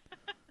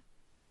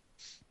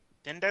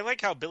 And I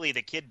like how Billy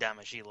the Kid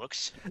Damashi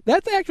looks.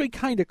 That's actually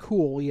kind of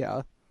cool,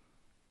 yeah.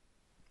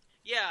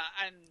 Yeah,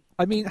 and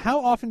I mean,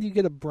 how often do you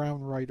get a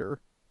brown rider?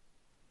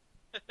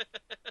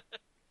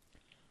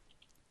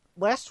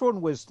 Last one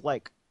was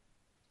like,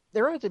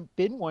 there hasn't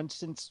been one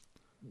since,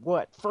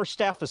 first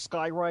half of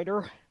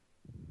Skyrider?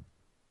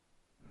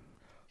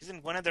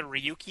 Isn't one of the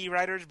Ryuki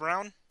riders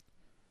brown?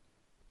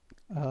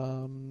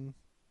 Um,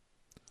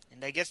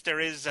 And I guess there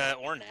is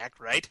Ornak,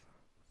 right?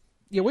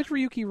 yeah, which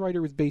Ryuki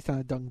rider was based on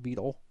a dung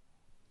beetle?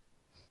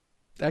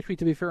 Actually,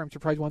 to be fair, I'm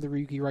surprised one of the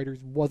Ryuki riders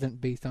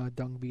wasn't based on a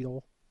dung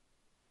beetle.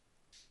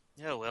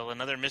 Yeah, well,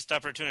 another missed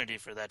opportunity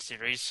for that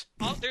series.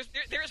 oh, there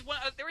is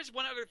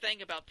one other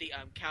thing about the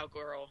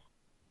cowgirl,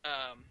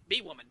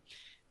 bee woman,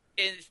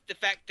 is the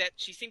fact that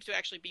she seems to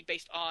actually be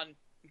based on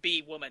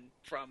Bee Woman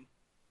from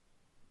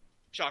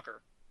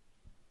Shocker.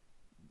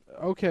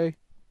 Okay.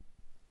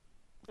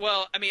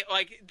 Well, I mean,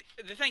 like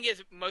the thing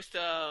is, most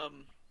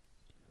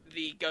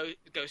the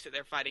ghosts that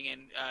they're fighting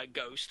in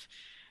Ghost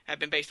have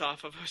been based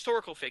off of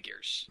historical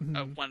figures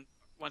of one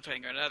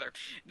thing or another.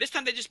 This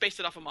time they just based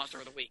it off of Monster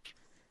of the Week,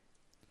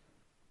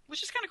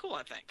 which is kind of cool,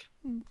 I think.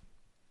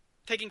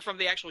 Taking from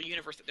the actual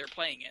universe that they're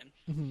playing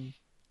in. Mm-hmm.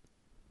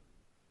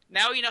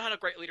 Now you know how the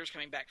Great Leader's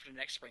coming back for the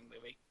next spring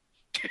movie.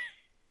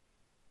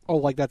 Oh,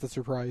 like that's a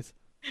surprise.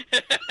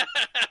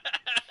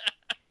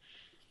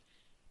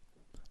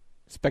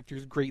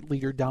 Spectre's great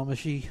leader,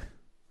 Damashi.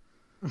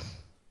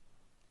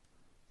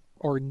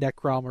 Or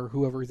Necrom, or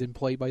whoever's in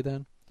play by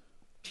then.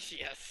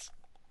 Yes.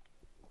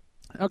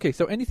 Okay,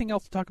 so anything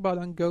else to talk about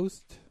on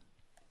Ghost?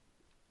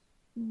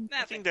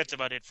 I think that's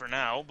about it for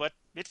now, but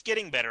it's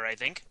getting better, I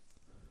think.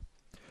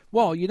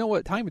 Well, you know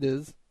what time it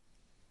is.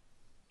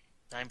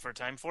 Time for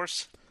Time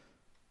Force?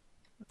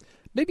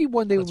 Maybe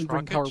one day when Let's we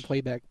bring rock it. Power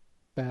Play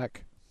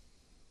back.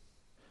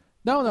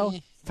 No,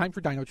 it's time for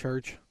Dino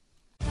Charge.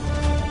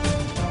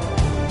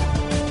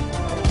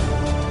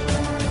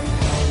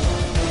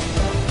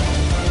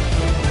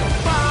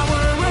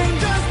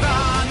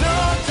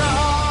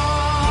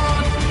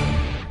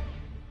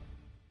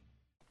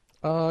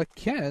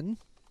 Ken,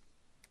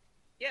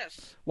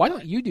 Yes. why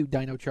don't you do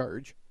Dino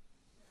Charge?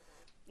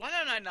 Why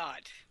don't I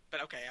not?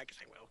 But okay, I guess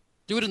I will.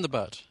 Do it in the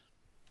butt.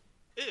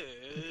 No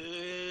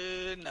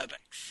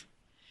thanks.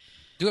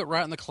 Do it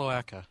right in the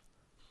cloaca.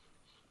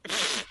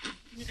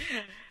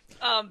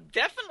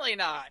 Definitely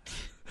not.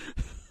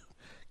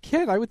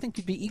 Ken, I would think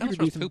you'd be eager Comes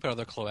to do from some. poop out of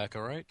the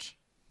cloaca, right?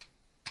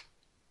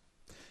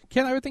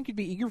 Ken, I would think you'd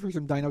be eager for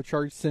some Dino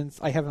Charge since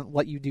I haven't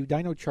let you do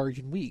Dino Charge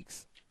in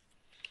weeks.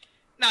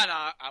 No,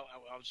 I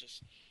was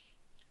just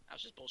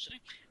bullshitting.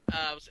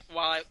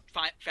 While I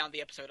found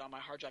the episode on my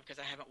hard drive because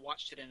I haven't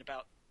watched it in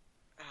about,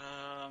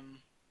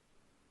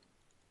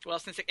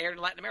 since it aired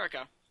in Latin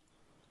America,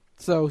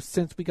 So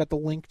since we got the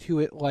link to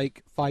it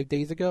like 5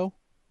 days ago,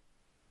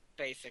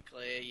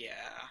 basically,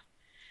 yeah.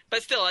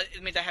 But still,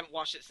 it means I haven't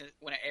watched it since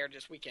when it aired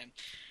this weekend.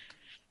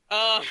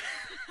 That's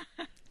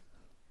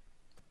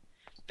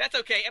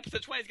okay.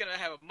 Episode 20 is going to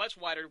have a much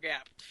wider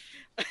gap.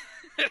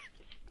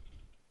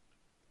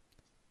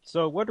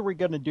 So what are we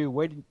going to do?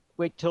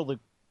 Wait till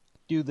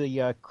do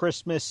the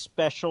Christmas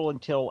special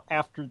until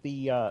after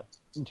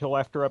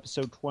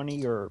episode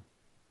 20, or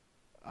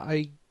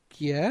I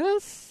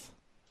guess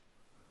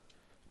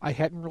I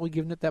hadn't really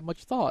given it that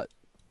much thought.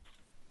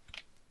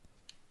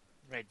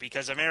 Right,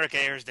 because America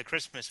airs the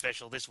Christmas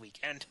special this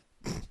weekend.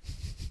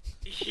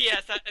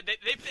 Yes,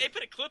 they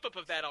put a clip up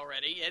of that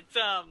already. It's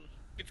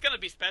going to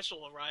be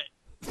special, right?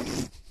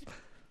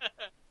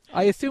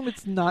 I assume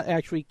it's not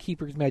actually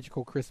Keeper's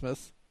Magical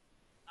Christmas.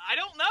 I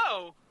don't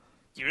know.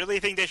 You really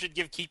think they should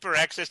give Keeper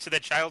access to the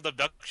child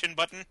abduction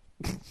button?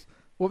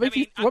 What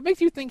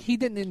makes you think he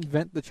didn't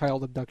invent the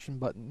child abduction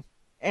button?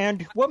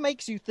 and what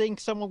makes you think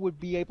someone would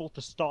be able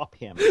to stop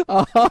him?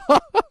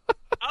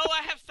 Oh,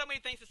 I have so many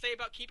things to say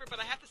about Keeper, but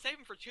I have to save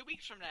him for 2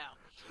 weeks from now.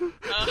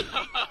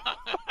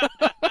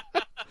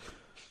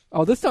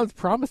 Oh, this sounds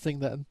promising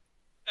then.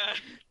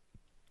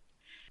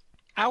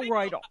 How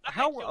right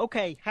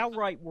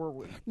were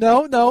we?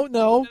 No.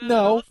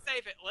 Let's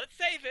save it. Let's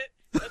save it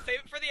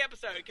for the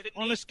episode because it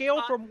On a needs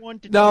scale from 1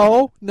 to 10.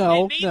 No.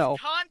 It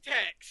needs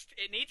context.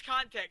 It needs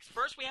context.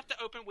 First, we have to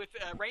open with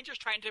Rangers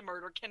trying to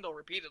murder Kendall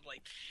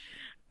repeatedly.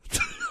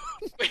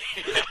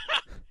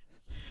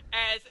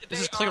 As This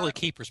is clearly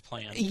Keeper's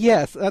plan.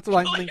 Yes, that's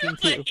what I'm thinking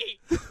too.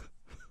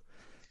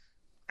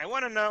 I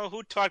want to know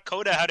who taught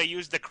Coda how to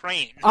use the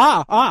crane.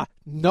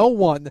 No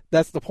one.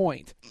 That's the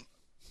point.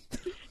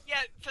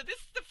 Yeah, so this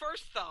is the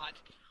first thought.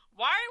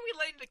 Why are we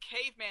letting the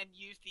caveman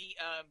use the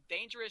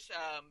dangerous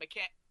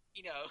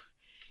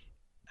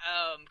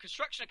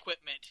construction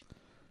equipment?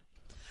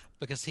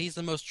 Because he's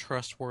the most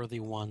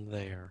trustworthy one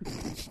there.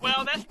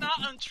 Well, that's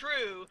not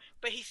untrue,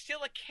 but he's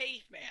still a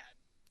caveman.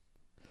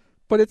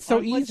 But it's so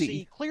Let's easy.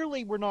 see.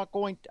 Clearly, we're not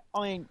going to.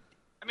 I mean,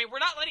 we're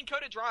not letting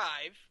Coda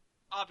drive,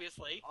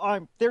 obviously.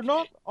 They're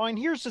not.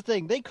 Here's the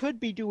thing: they could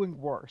be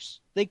doing worse.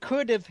 They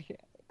could have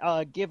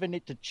given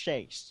it to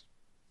Chase.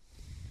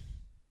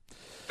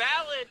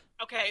 Valid.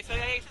 Okay, so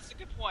that's a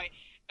good point.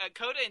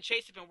 Coda and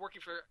Chase have been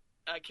working for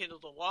Kendall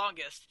the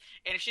longest,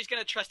 and if she's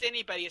going to trust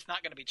anybody, it's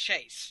not going to be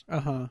Chase.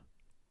 Uh-huh.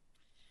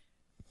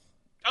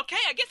 Okay,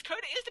 I guess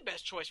Coda is the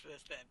best choice for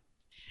this then.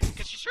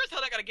 Because she sure as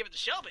hell not going to give it to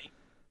Shelby.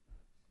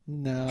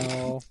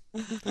 No.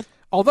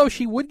 Although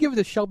she would give it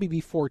to Shelby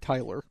before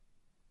Tyler.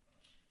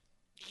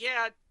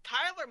 Yeah,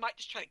 Tyler might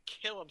just try to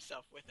kill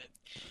himself with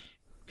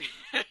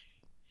it.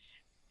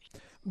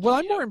 What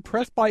I'm more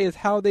impressed by is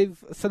how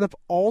they've set up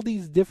all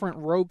these different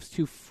ropes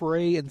to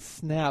fray and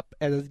snap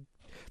at a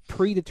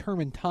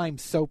predetermined time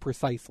so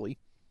precisely.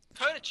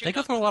 Coda They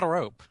go through a lot of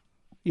rope.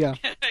 Yeah.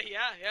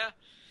 yeah.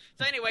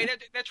 So anyway,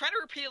 they're trying to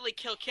repeatedly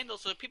kill Kendall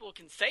so that people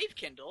can save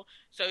Kendall,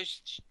 so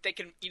they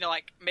can,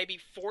 like maybe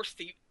force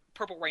the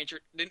Purple Ranger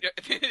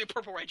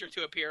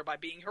to appear by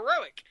being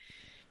heroic.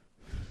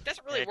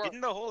 Doesn't really work.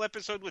 Didn't the whole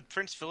episode with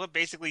Prince Philip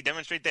basically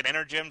demonstrate that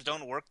energems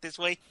don't work this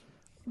way?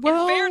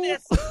 Well, in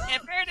fairness,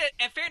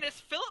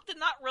 Philip did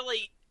not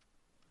really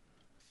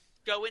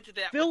go into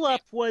that.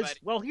 Philip was,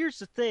 well, here's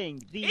the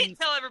thing. He didn't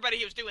tell everybody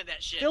he was doing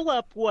that shit.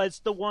 Philip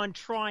was the one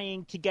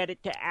trying to get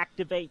it to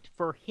activate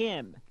for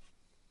him.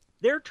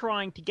 They're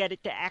trying to get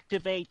it to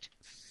activate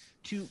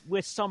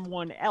with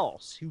someone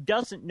else who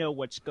doesn't know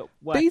what's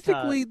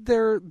basically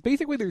they're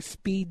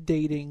speed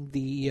dating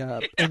the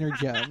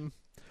energem.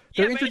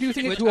 They're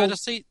introducing it to I a...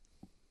 just see.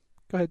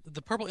 Go ahead.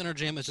 The purple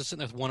energem is just sitting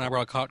there with one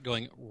eyebrow caught,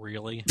 going,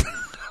 "Really?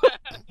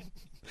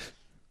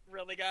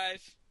 Really, guys?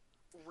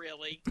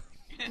 Really?"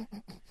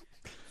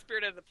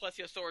 Spirit of the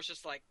Plesiosaurus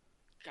just like,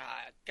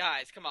 God,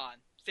 guys, come on,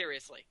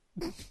 seriously.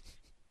 But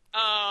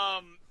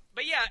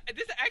yeah,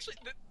 this actually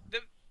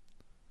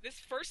this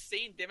first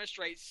scene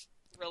demonstrates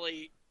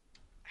really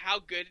how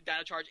good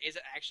Dino Charge is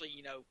at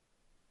actually,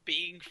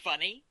 being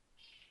funny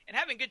and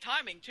having good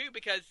timing too,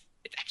 because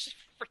it's actually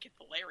freaking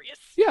hilarious.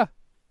 Yeah,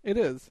 it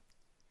is.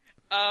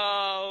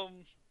 But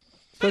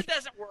it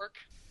doesn't work.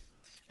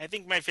 I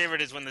think my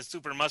favorite is when the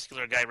super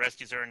muscular guy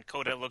rescues her and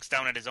Coda looks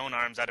down at his own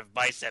arms out of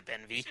bicep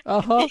envy.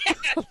 Uh-huh.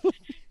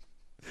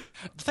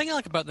 The thing I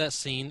like about that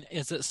scene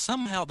is that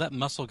somehow that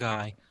muscle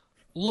guy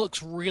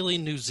looks really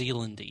New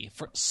Zealandy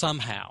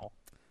somehow.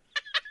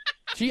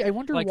 Gee, I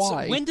wonder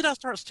why. So when did I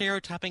start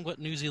stereotyping what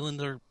New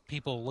Zealander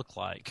people look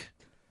like?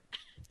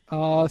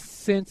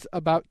 Since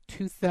about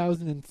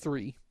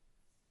 2003.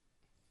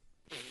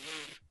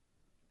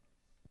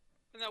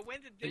 No, when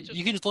did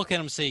You can just look at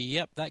him and say,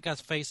 "Yep, that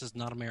guy's face is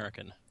not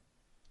American."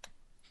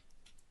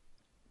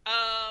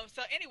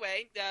 So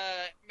anyway,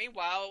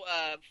 meanwhile,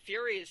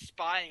 Fury is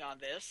spying on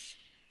this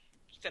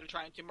instead of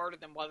trying to murder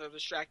them while they're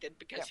distracted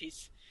because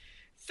he's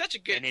such a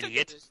good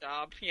idiot. At his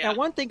job. Yeah. Now,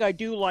 one thing I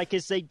do like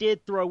is they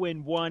did throw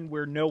in one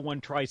where no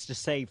one tries to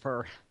save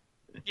her.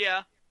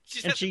 Yeah.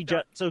 And she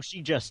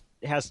just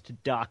has to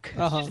duck.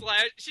 Uh-huh.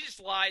 She just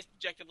lies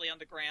dejectedly on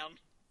the ground.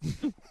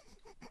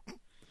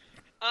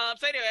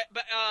 So anyway,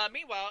 but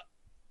meanwhile,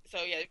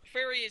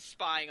 Fury is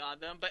spying on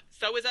them, but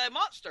so is a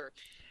monster.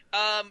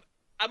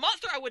 A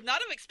monster I would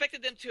not have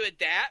expected them to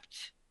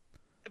adapt,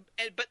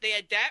 but they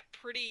adapt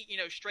pretty,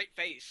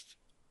 straight-faced,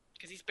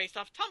 because he's based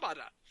off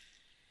Tambada.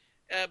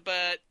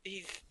 But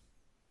he's...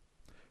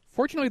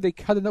 Fortunately, they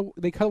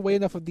cut away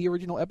enough of the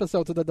original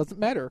episode so that doesn't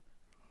matter.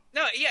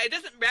 No, yeah, it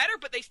doesn't matter,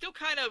 but they still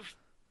kind of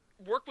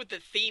work with the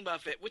theme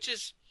of it, which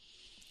is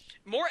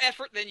more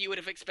effort than you would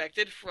have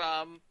expected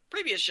from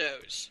previous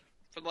shows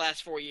for the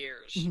last 4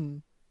 years. Mm-hmm.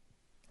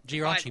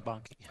 Jirachi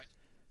Banki.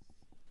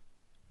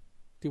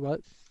 Do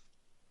what?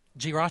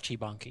 Jirachi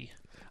Banki.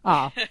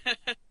 Ah.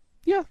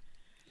 Yeah.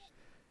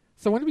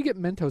 So when do we get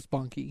Mentos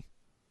Banki?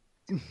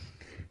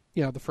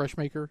 The fresh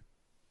maker.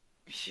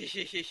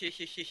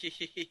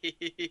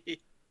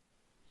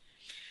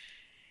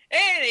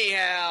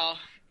 Anyhow,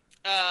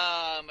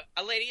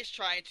 a lady is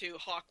trying to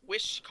hawk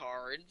wish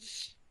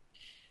cards.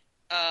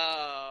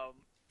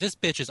 This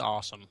bitch is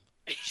awesome.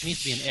 She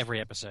needs to be in every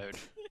episode.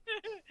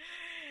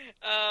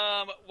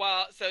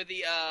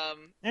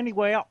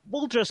 Anyway,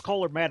 we'll just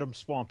call her Madam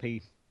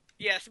Swampy.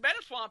 Yes,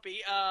 Madam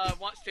Swampy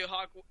wants to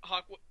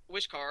hawk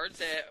wish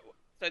cards.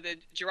 So the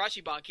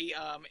Jirachi Banki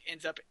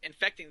ends up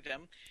infecting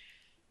them.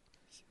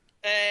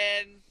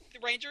 And the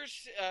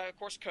Rangers, of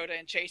course, Coda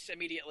and Chase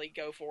immediately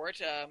go for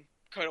it.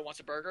 Coda wants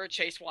a burger.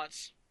 Chase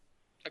wants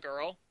a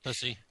girl.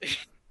 Pussy.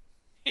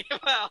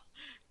 Well,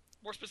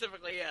 more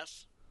specifically,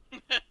 yes.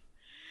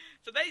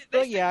 So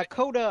they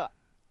Coda.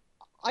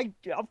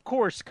 Of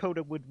course,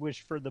 Coda would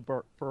wish for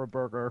a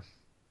burger.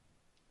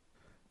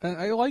 And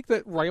I like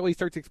that Riley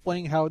starts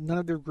explaining how none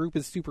of their group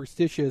is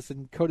superstitious,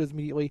 and Coda's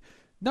immediately,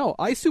 "No,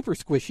 I super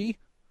squishy."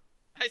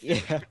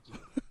 Yeah.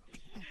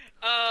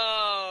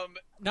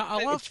 Now,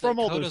 I love from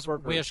that all Coda's those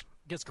burgers. wish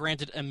gets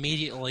granted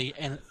immediately,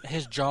 and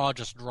his jaw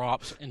just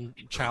drops in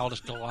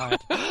childish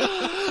delight.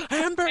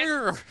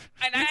 Hamburger!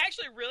 And I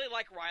actually really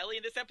like Riley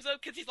in this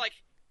episode, because he's like,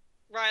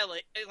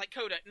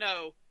 Coda,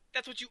 no,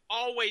 that's what you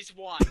always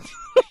want.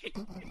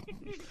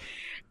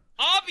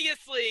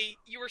 Obviously,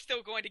 you were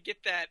still going to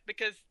get that,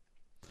 because,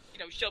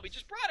 Shelby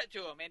just brought it to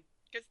him, and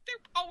because they're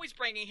always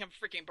bringing him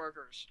freaking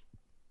burgers.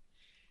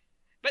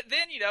 But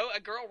then, a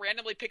girl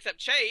randomly picks up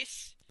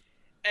Chase,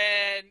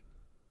 and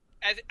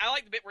I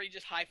like the bit where he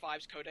just high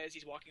fives Coda as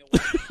he's walking away.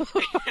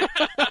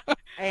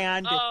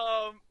 And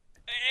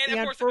And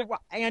of course,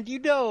 and you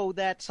know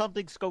that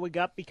something's going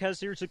up because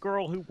there's a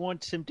girl who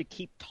wants him to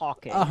keep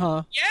talking.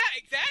 Uh-huh. yeah,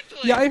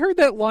 exactly. Yeah, I heard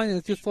that line, and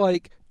it's just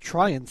like,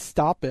 try and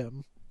stop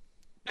him.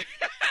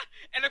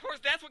 And of course,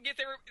 that's what gets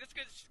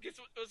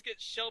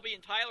Shelby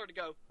and Tyler to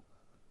go,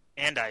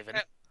 And Ivan.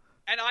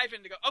 and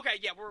Ivan to go. Okay,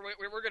 yeah,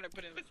 we're going to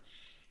put in this.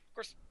 Of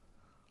course,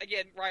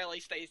 again, Riley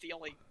stays the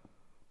only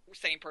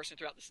sane person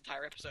throughout this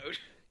entire episode.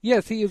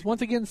 Yes, he is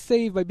once again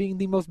saved by being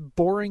the most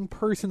boring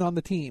person on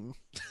the team.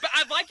 But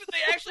I like that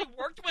they actually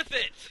worked with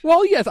it.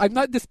 Well, yes, I'm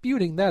not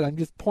disputing that. I'm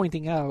just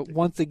pointing out,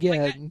 once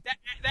again... Like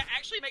that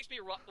actually makes me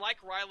like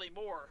Riley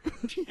more.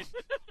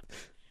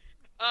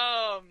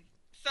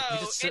 So He's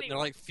just sitting anyway. there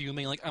like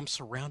fuming, like I'm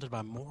surrounded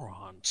by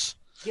morons.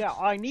 Yeah,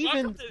 and even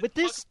Welcome to- with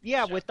this,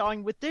 welcome to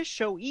the with this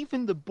show,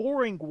 even the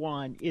boring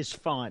one is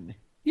fun.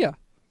 Yeah,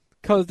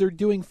 because they're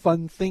doing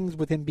fun things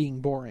with him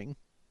being boring.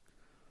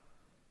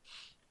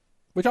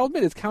 Which I'll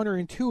admit is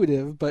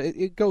counterintuitive, but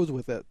it goes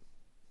with it.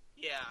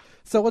 Yeah.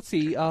 So let's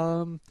see.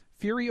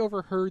 Fury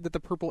overheard that the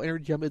purple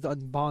energy gem is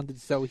unbonded,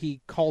 so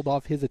he called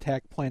off his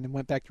attack plan and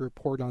went back to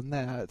report on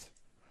that.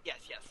 Yes.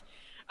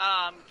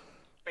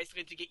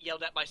 Basically to get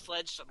yelled at by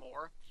Sledge some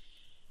more.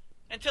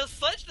 Until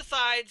Sledge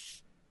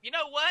decides, you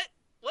know what?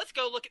 Let's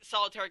go look at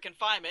solitary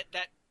confinement,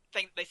 that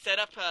thing they set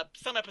up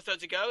some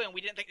episodes ago, and we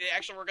didn't think they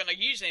actually were going to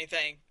use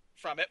anything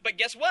from it. But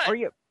guess what? Are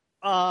you?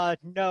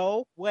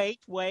 No. Wait.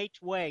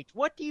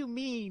 What do you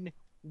mean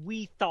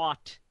we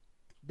thought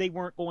they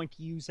weren't going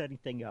to use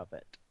anything of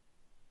it?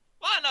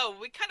 Well, no,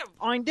 we kind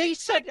of... They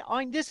said,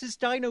 this is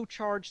Dino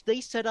Charge,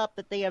 they set up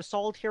that they have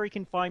solitary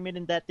confinement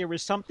and that there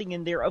was something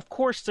in there. Of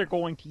course they're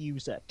going to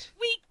use it.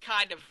 We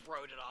kind of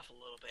wrote it off a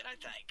little bit, I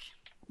think.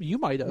 You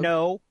might have.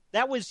 No,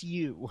 that was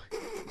you.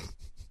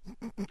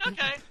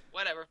 Okay,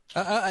 whatever.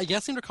 I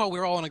seem to recall we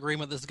were all in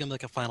agreement this is going to be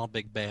like a final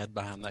big bad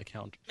behind that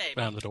Maybe.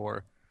 behind the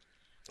door.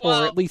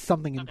 Or at least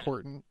something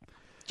important.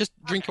 Just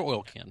drink your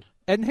oil can.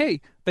 And hey,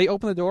 they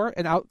open the door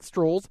and out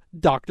strolls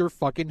Dr.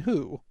 fucking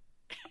Who.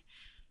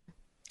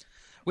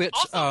 Which,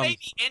 Also, maybe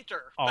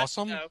enter.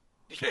 awesome.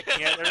 But,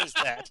 Yeah, there is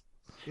that.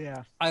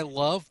 Yeah. I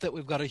love that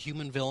we've got a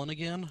human villain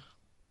again,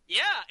 yeah,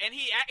 and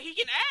he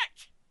can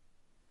act.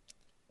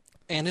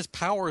 and his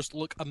powers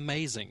look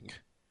amazing.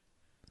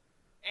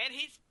 And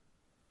he's...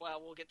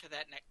 Well, we'll get to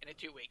that in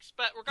 2 weeks.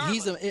 But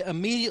regardless... He's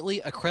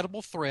immediately a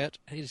credible threat.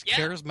 He's Yeah.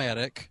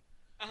 charismatic.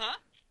 Uh-huh.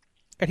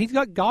 And he's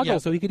got goggles, Yeah.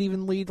 so he could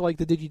even lead, like,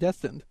 the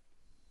Digidestined.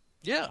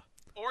 Yeah.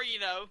 Or,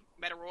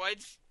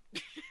 Metaroids.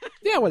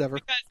 Yeah, whatever.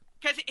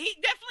 Because he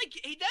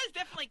does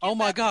definitely get Oh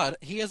my that- God,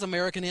 he has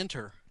American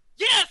Enter.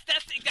 Yes,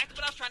 that's exactly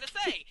what I was trying to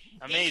say.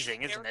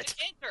 Amazing, He's isn't American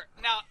it? Enter.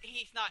 Now,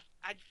 he's not...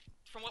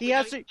 from what He we know,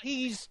 hasn't.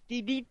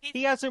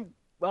 He hasn't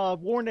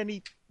worn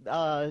any.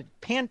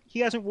 He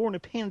hasn't worn a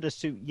panda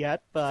suit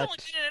yet, he's but only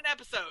been in an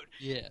episode.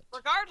 Yeah.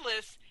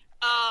 Regardless,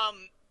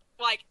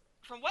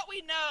 from what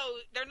we know,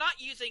 they're not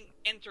using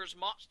Enter's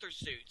monster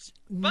suits.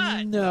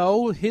 But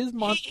No, his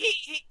monster...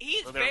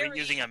 he's Well, they're very...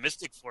 reusing a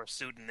Mystic Force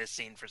suit in this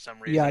scene for some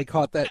reason. Yeah, I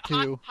caught that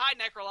too. Hi,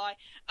 Necroli.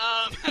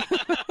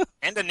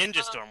 And a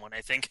Ninja Storm one,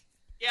 I think.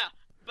 Yeah,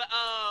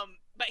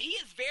 but he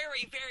is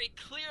very, very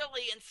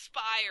clearly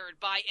inspired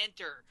by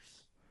Enter,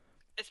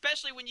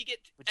 especially when you get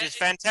Which is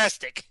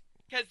fantastic.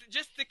 because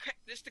just the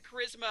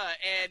charisma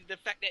and the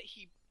fact that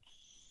he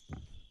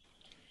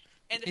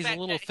and the He's fact a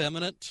little that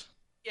effeminate.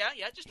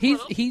 just a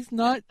little.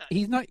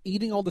 He's not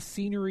eating all the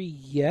scenery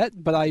yet,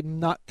 but I'm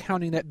not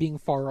counting that being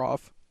far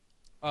off.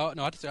 Oh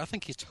no, I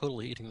think he's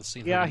totally eating the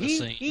scene. yeah, in the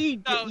scene.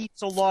 he So-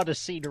 eats a lot of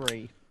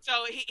scenery.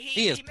 So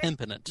He is makes-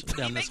 pimping it down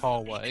he this makes-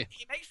 hallway.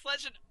 He makes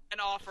Sledge an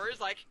offer. He's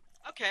like,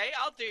 okay,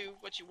 I'll do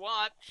what you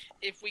want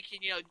if we can,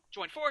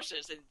 join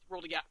forces and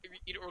rule the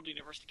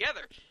universe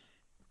together.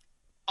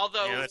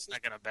 Although, Yeah, that's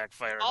not going to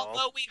backfire at all.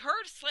 although we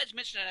heard Sledge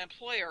mention an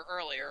employer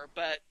earlier,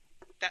 but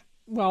that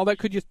Well, that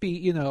could just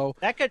be,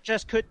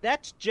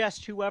 That's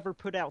just whoever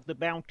put out the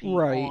bounty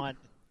Right.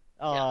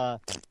 on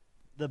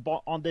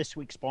on this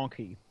week's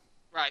Bonky.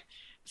 right.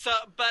 So,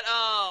 but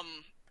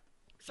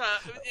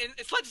and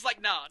Sledge is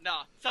like, no.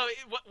 So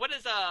what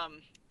does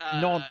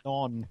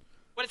Non.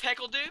 what does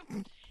Heckle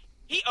do?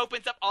 He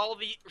opens up all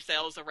the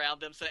cells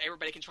around them so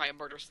everybody can try and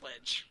murder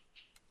Sledge.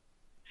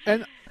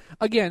 And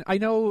again, I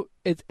know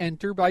it's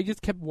Enter, but I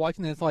just kept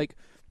watching and it's like,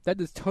 that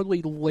is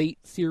totally late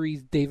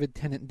series David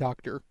Tennant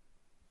Doctor.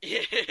 A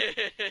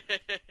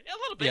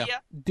little bit, Yeah. yeah.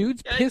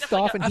 Dude's Yeah, pissed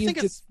definitely off, got- and I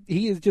think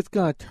he is just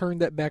gonna turn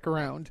that back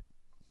around.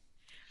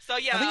 So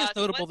yeah, I think it's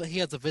notable Sledge- that he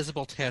has a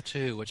visible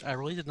tattoo, which I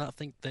really did not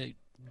think they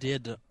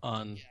did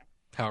on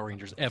Power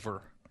Rangers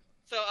ever.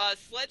 So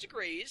Sledge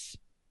agrees,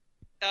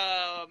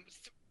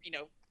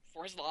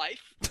 for his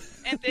life,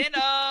 and then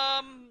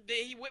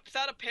he whips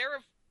out a pair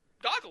of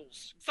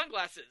goggles,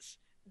 sunglasses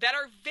that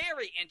are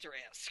very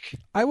Enter-esque.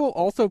 I will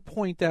also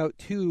point out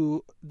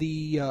too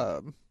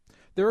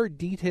there are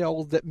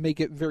details that make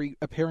it very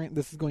apparent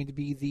this is going to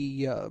be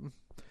the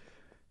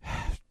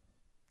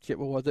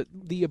what was it?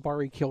 The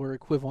Abari killer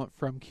equivalent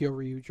from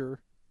Kyoryuger.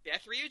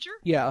 Death Ryuger?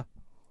 Yeah,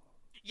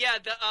 Yeah,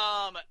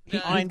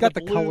 He's I'm got the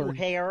the blue color.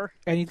 hair.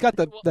 and he's got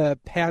the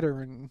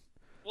pattern.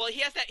 Well,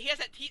 he has that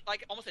teeth,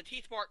 like almost a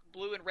teeth mark,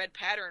 blue and red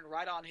pattern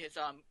right on his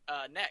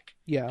neck.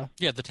 Yeah.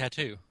 Yeah, the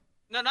tattoo.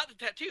 No, not the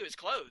tattoo. His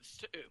clothes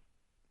too.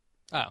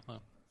 Oh,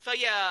 well. So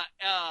yeah,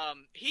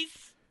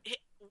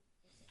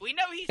 we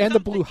know he's And the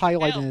something blue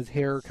highlight in else, his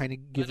hair kind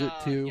of gives but, it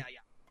too.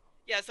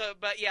 Yeah. So,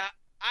 but yeah,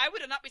 I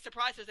would not be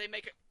surprised if they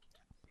make it.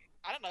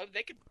 I don't know.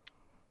 They could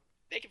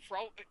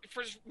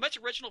for as much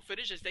original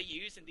footage as they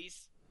use in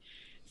these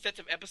sets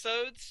of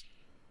episodes.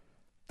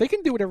 They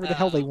can do whatever the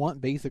hell they want,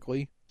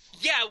 basically.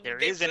 Yeah, There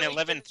they is an really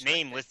 11th demonstrate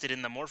name that. listed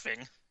in the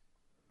morphing.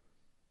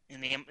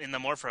 In the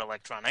Morpher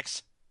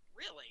Electronics.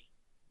 Really?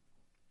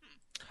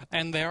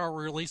 And they are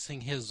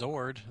releasing his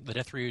Zord, the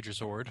Death Ryuger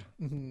Zord.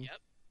 Hmm. Yep.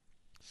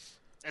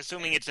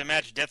 Assuming it's a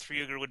match, Death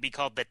Ryuger would be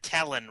called the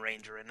Talon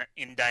Ranger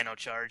in Dino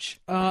Charge.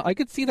 I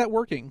could see that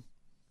working.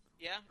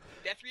 Yeah.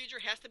 Death Ryuger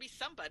has to be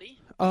somebody.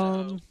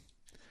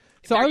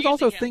 So I was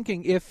also using him-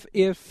 thinking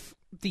if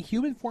the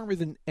human form is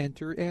an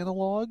Enter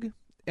analog,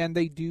 and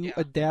they do Yeah.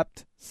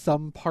 adapt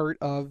some part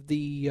of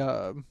the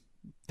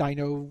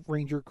Dino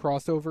Ranger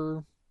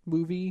crossover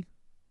movie.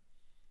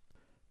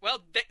 Well,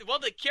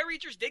 the Kill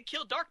Rangers did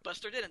kill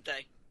Darkbuster, didn't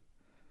they?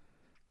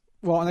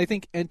 Well, and I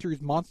think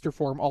Enter's monster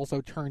form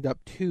also turned up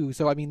too.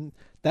 So I mean,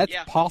 that's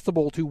Yeah.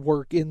 possible to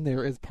work in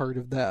there as part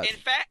of that.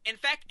 In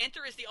fact,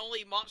 Enter is the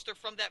only monster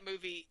from that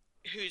movie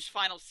whose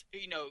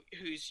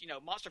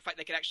monster fight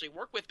they could actually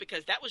work with,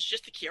 because that was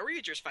just the Kill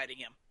Rangers fighting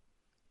him.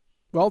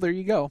 Well, there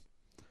you go.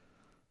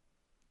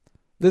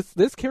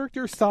 This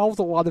character solves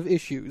a lot of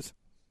issues.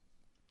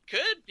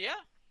 Could, yeah,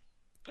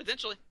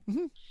 potentially.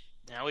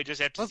 Now we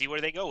just have to see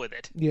where they go with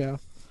it. Yeah.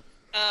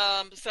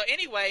 So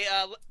anyway,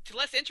 to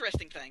less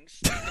interesting things,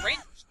 the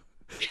Rangers.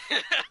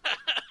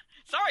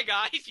 Sorry,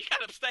 guys, you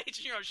got upstage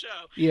in your own show.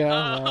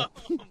 Yeah.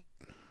 Well.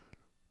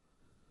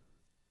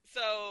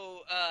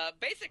 So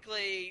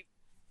basically,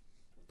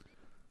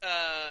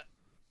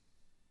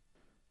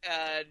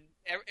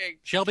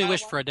 Shelby Tyler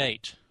wished for a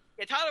date.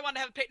 Yeah, Tyler wanted to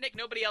have a picnic.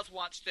 Nobody else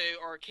wants to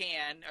or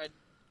can.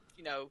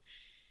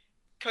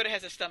 Coda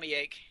has a stomach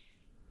ache.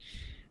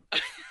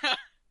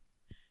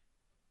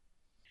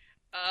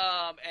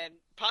 And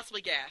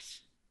possibly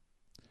gas.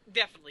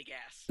 Definitely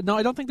gas. No,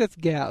 I don't think that's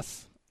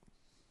gas.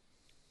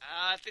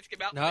 It's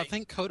about No, to I be.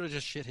 think Coda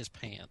just shit his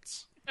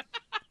pants.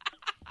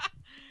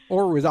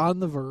 Or was on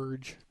the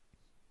verge.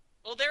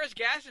 Well, there is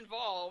gas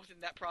involved in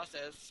that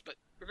process, but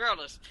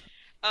regardless.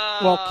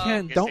 Well,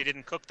 Ken, Guess don't they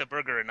didn't cook the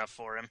burger enough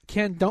for him.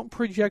 don't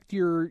project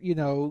your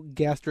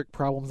gastric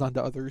problems onto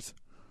others.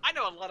 I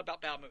know a lot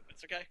about bowel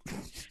movements, okay?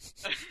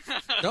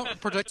 Don't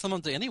project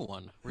someone to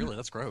anyone. Really,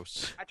 that's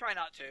gross. I try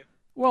not to.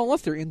 Well,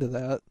 unless they're into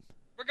that.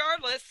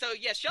 Regardless, so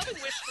yes, Shelby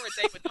wished for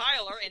a date with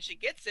Tyler, and she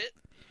gets it.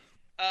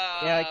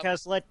 Yeah,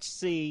 because let's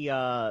see.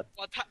 Well,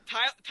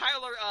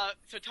 Tyler,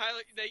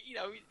 they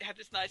have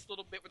this nice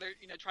little bit where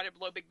they're trying to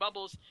blow big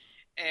bubbles,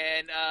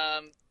 and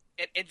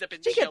it ends up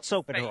in She Shelby's gets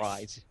soap in face. her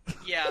eyes.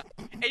 Yeah,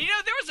 and there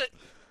was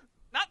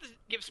not to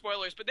give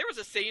spoilers, but there was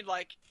a scene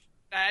like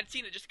I'd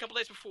seen it just a couple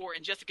days before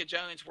in Jessica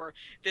Jones where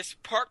this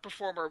park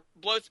performer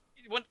blows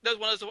one of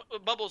those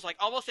bubbles like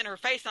almost in her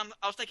face. And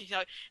I was thinking,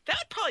 that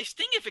would probably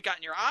sting if it got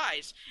in your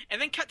eyes.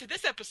 And then cut to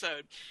this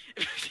episode.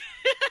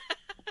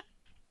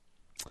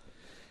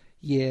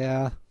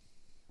 Yeah.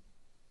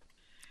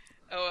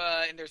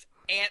 And there's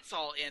ants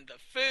all in the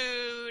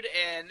food,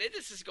 and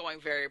this is going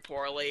very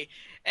poorly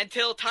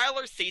until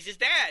Tyler sees his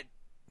dad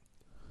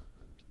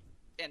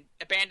and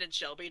abandons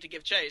Shelby to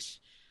give chase.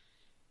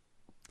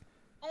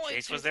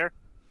 Chase was there?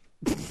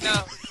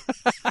 No.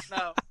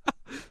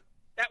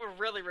 That would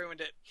really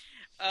ruined it.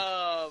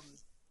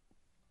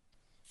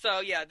 So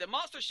yeah, the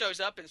monster shows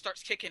up and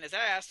starts kicking his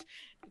ass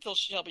until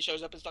Shelby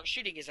shows up and starts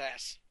shooting his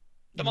ass.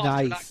 The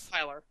monster, Nice. not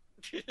Tyler.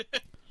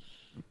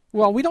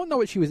 Well, we don't know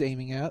what she was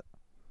aiming at.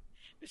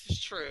 This is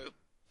true.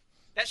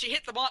 That she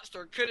hit the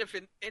monster could have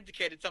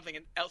indicated something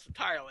else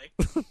entirely.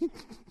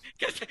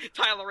 Because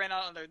Tyler ran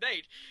out on their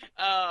date.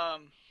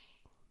 And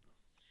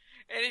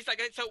he's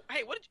like, so,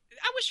 hey,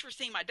 I wish for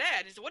seeing my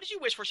dad. He said, what did you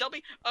wish for,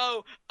 Shelby?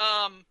 Oh,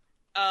 a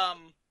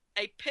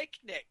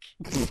picnic.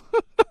 And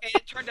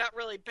it turned out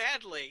really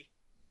badly.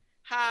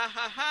 Ha,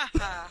 ha, ha,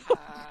 ha,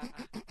 ha.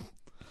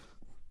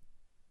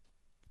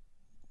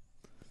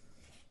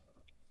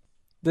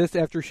 This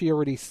after she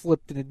already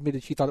slipped and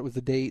admitted she thought it was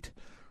a date.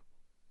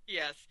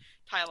 Yes,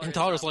 Tyler. And is,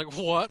 Tyler's like,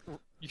 what?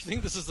 You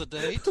think this is a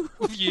date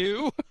with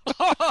you?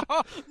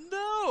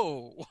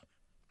 No!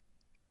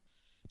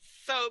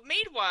 So,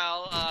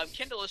 meanwhile,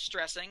 Kendall is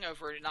stressing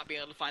over not being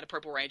able to find a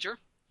Purple Ranger.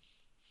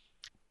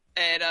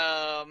 And,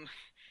 I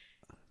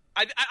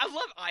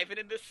love Ivan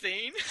in this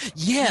scene.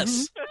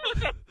 Yes!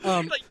 He's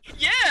like,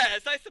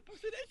 yes, I suppose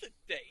it is a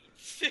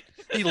date.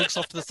 He looks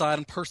off to the side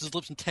and purses his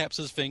lips and taps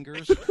his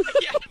fingers. Yeah,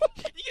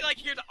 you can,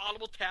 hear the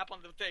audible tap on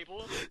the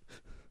table.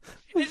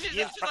 It's He is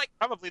just like,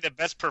 probably the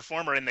best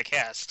performer in the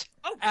cast.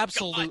 oh,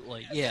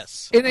 Absolutely, God.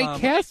 yes. In a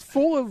cast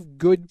full of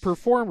good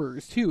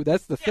performers, too.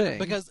 That's the thing.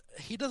 Because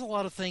he does a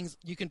lot of things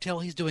you can tell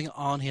he's doing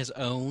on his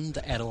own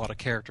to add a lot of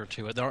character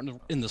to it. They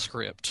aren't in the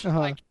script. Uh-huh.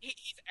 Like, he's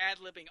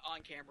ad-libbing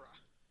on camera.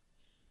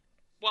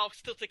 while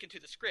still sticking to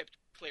the script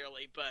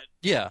clearly. But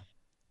Yeah.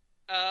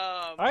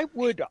 I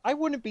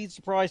wouldn't be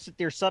surprised if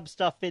there's some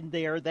stuff in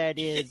there that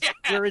is Yeah.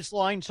 where his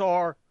lines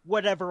are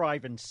whatever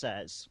Ivan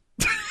says.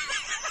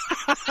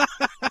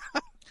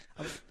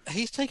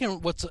 He's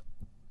taken what's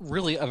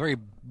really a very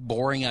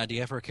boring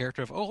idea for a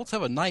character of, let's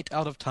have a night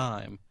out of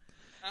time.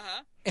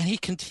 And he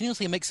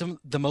continuously makes him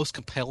the most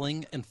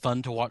compelling and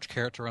fun to watch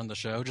character on the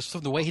show, just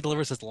from the way he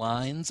delivers his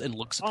lines and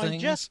looks at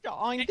things.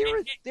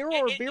 There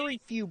are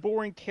very few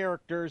boring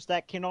characters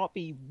that cannot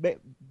be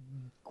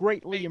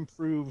greatly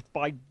improved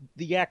by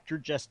the actor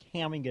just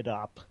hamming it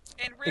up.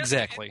 And really,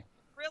 Exactly. And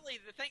really,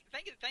 the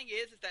thing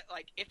is that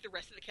like if the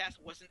rest of the cast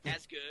wasn't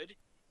as good,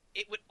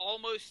 it would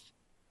almost.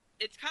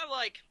 It's kind of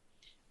like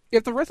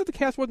If the rest of the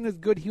cast wasn't as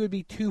good, he would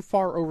be too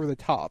far over the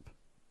top.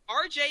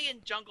 RJ in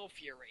Jungle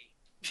Fury.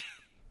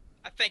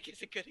 I think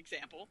is a good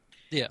example.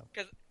 Yeah.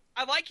 Because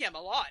I like him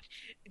a lot.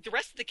 The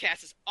rest of the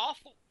cast is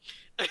awful.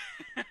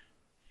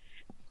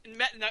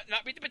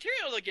 not be the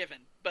material they're given,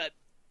 but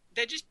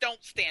they just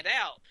don't stand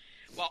out.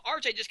 While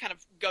RJ just kind of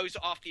goes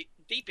off the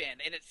deep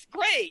end, and it's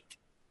great,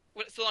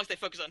 so long as they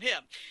focus on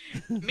him.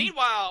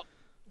 Meanwhile,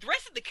 the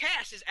rest of the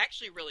cast is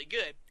actually really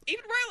good.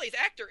 Even Riley's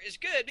actor is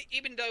good,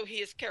 even though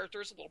his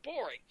character is a little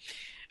boring.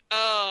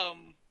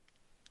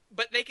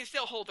 But they can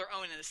still hold their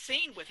own in a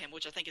scene with him,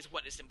 which I think is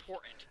what is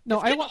important.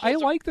 No, Kendall I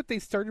holds like that they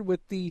started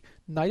with the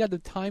night out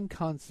of time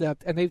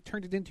concept, and they've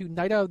turned it into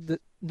night out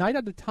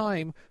of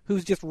time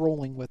who's just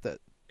rolling with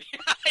it.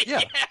 Yeah.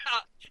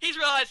 He's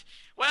realized,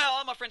 well,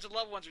 all my friends and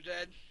loved ones are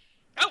dead.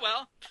 Oh,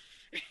 well.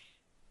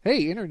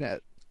 Hey, internet.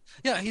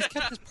 Yeah, he's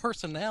kept his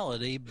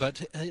personality,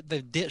 but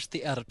they've ditched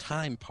the out of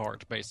time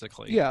part,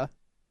 basically. Yeah.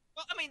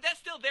 Well, I mean, that's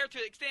still there to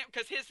an extent,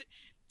 because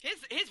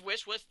his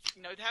wish was,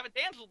 to have a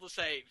damsel to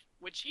save,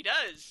 which he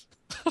does.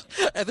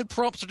 And then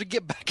prompts her to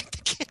get back in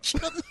the kitchen.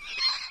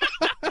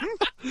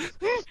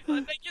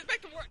 Get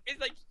back to work.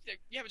 It's like,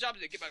 you have a job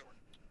to do. Get back to work.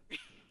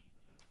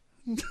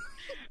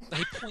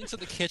 He points at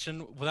the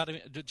kitchen without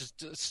even,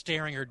 just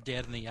staring her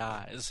dead in the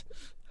eyes.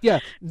 Yeah.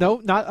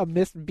 No, not a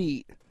missed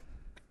beat.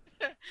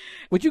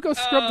 Would you go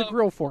scrub the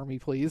grill for me,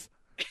 please?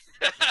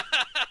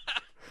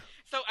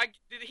 So,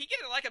 did he get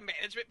like a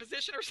management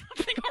position or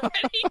something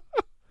already?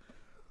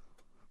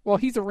 Well,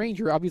 he's a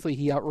ranger. Obviously,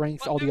 he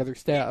outranks all the other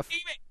staff.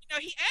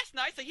 He asked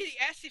nicely. He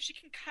asked if she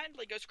can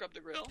kindly go scrub the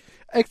grill.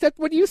 Except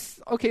when you...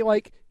 Okay,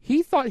 like,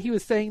 he thought he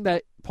was saying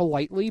that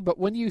politely, but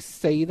when you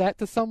say that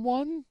to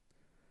someone,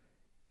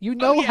 you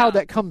know how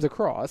that comes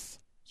across.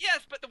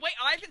 Yes, but the way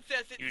Ivan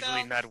says it Usually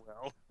sounds... not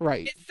well.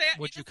 Right.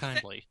 Would you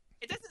kindly?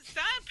 It doesn't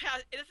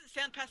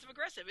sound passive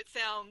aggressive. It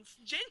sounds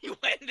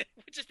genuine,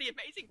 which is the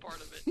amazing part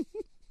of it.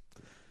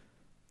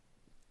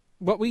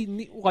 What we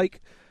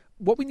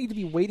need to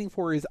be waiting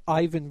for is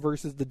Ivan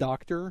versus the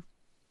Doctor.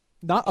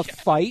 Not a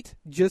fight,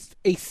 just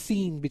a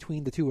scene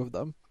between the two of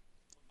them.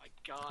 Oh my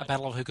God. A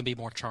battle of who can be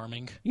more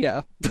charming.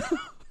 Yeah.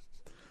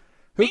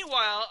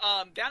 Meanwhile,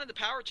 down in the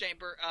power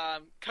chamber,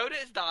 Coda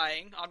is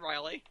dying on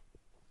Riley.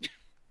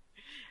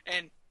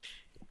 And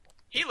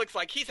he looks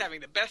like he's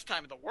having the best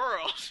time in the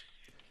world.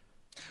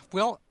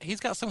 Well, he's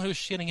got someone who's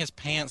shitting his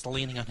pants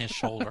leaning on his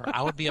shoulder.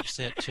 I would be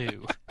upset,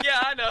 too. Yeah,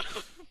 I know.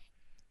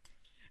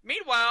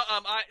 Meanwhile,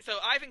 so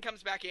Ivan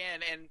comes back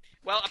in, and,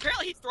 well,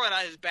 apparently he's throwing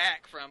out his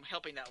back from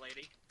helping that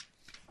lady.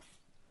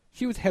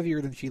 She was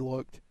heavier than she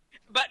looked.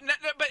 But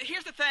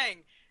here's the thing.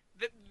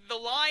 The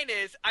line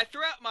is, I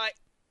threw out my...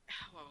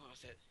 What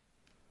was it?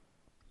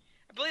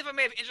 I believe I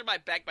may have injured my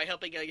back by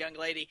helping a young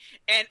lady.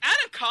 And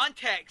out of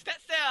context, that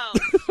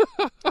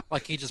sounds...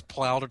 Like he just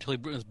plowed her till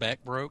his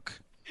back broke.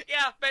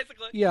 Yeah,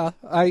 basically. Yeah,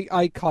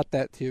 I caught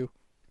that too.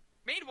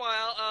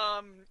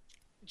 Meanwhile,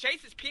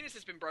 Chase's penis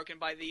has been broken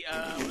by the...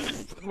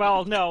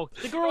 Well, no.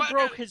 The girl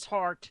broke his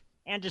heart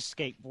and his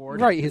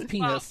skateboard. Right, his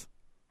penis.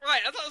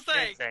 Right, that's what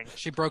I was saying.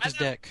 She broke his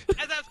dick.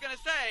 As I was going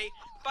to say,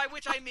 by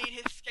which I mean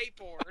his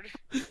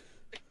skateboard.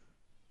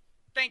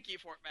 Thank you,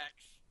 Fort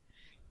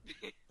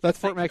Max. That's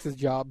Fort Max's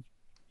job.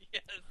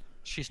 Yes.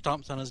 She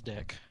stomps on his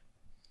dick.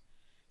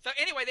 So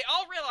anyway, they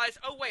all realize,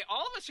 oh wait,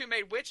 all of us who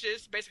made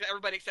witches, basically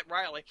everybody except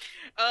Riley,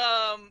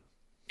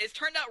 it's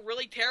turned out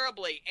really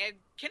terribly, and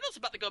Kendall's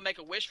about to go make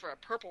a wish for a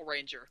Purple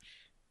Ranger.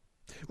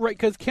 Right,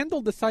 because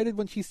Kendall decided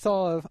when she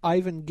saw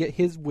Ivan get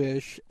his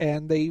wish,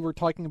 and they were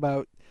talking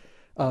about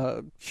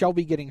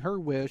Shelby getting her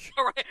wish.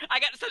 All right, I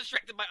got so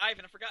distracted by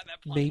Ivan, I forgot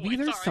that plot Maybe point.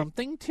 there's Sorry.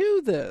 something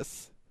to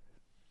this.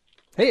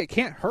 Hey, it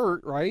can't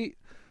hurt, right?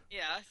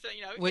 Yeah, so,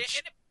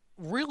 Which,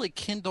 really,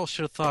 Kendall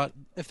should have thought,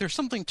 if there's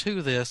something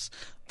to this,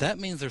 that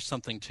means there's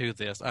something to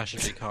this. I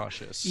should be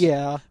cautious.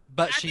 Yeah.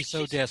 But I she's think so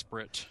she's-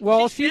 desperate.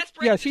 Well, she's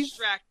desperate and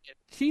distracted.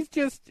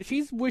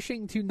 she's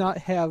wishing to not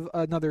have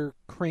another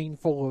crane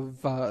full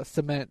of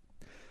cement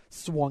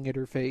swung at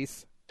her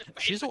face.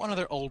 She's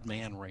another old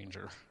man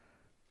ranger.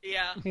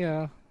 Yeah.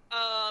 Yeah.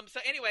 So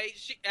anyway,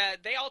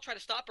 they all try to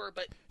stop her,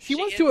 but She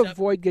wants to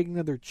avoid getting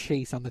another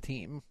Chase on the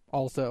team,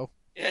 also.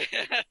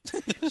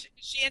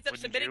 she ends up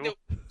submitting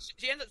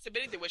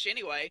the wish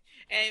anyway,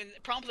 and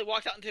promptly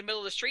walks out into the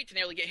middle of the street to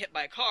nearly get hit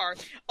by a car,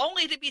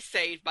 only to be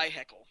saved by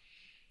Heckle.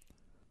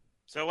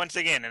 So once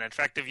again, an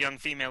attractive young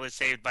female is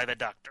saved by the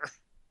Doctor.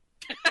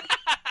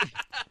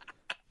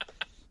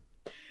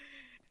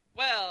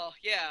 Well,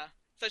 yeah.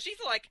 So she's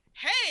like,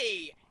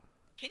 "Hey,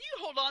 can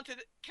you hold on to?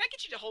 Can I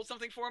get you to hold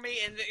something for me?"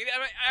 And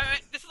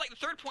this is like the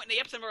third point in the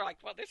episode. We're like,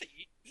 "Well, there's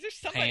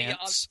somebody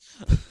Pants.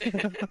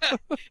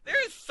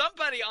 there is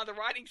somebody on the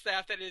writing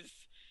staff that is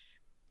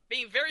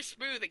being very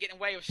smooth at getting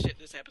away with shit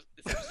this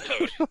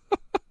episode."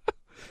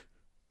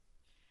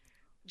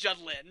 Judd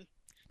Lynn.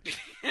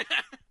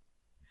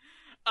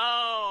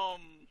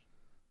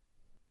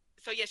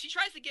 So yeah, she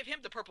tries to give him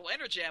the purple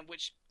energem,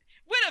 which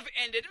would have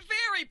ended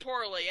very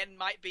poorly and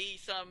might be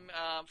some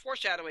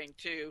foreshadowing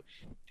to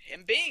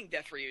him being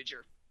Death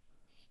Ryuger.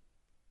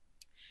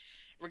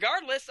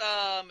 Regardless,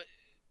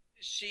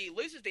 she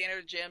loses the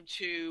energem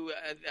to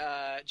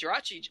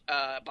Jirachi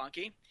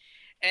Banki,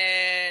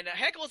 and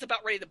Heckle is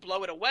about ready to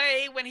blow it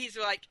away when he's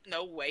like,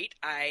 "No, wait,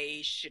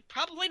 I should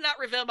probably not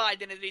reveal my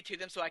identity to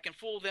them so I can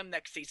fool them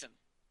next season."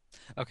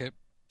 Okay.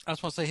 I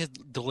just want to say his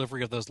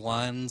delivery of those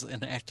lines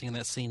and acting in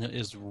that scene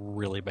is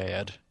really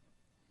bad.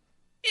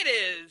 It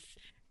is.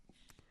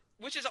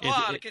 Which is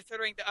odd,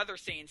 considering the other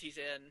scenes he's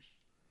in. Yeah,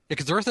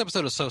 because the rest of the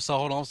episode is so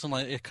solid, all of a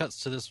sudden it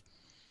cuts to this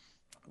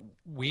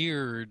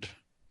weird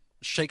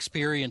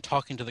Shakespearean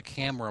talking to the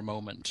camera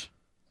moment.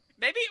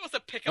 Maybe it was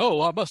a pickup.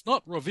 Oh, I must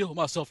not reveal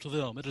myself to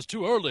them. It is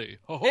too early.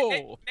 Ho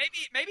ho.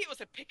 Maybe it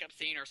was a pickup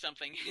scene or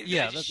something.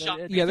 Yeah,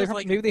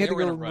 maybe they had to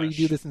go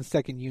redo this in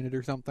second unit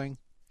or something.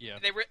 Yeah,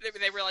 they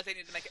realized they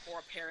needed to make it more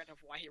apparent of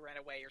why he ran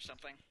away or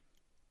something.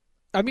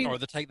 I mean, or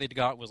the take they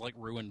got was like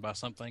ruined by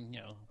something.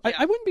 You know,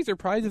 I wouldn't be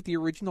surprised if the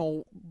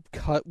original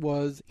cut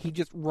was he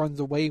just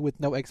runs away with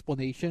no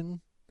explanation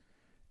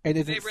and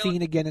isn't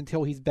seen again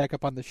until he's back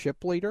up on the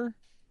ship later.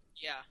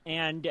 Yeah,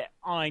 and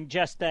on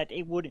just that,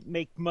 it wouldn't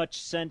make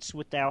much sense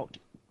without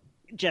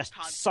just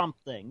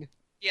something.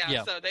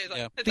 Yeah. So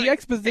the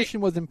exposition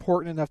was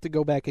important enough to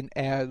go back and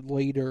add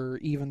later,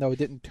 even though it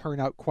didn't turn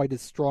out quite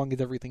as strong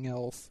as everything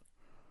else.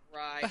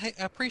 Right. But hey,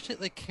 I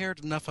appreciate they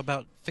cared enough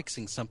about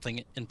fixing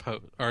something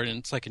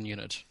in second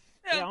unit.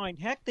 Yeah, and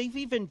heck, they've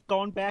even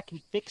gone back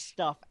and fixed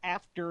stuff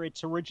after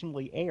it's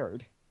originally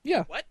aired.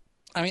 Yeah. What?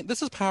 I mean,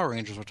 this is Power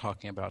Rangers we're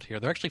talking about here.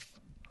 They're actually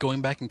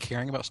going back and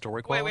caring about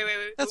story quality.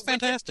 Wait. That's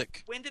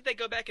fantastic. When did they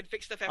go back and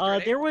fix stuff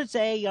after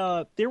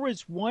there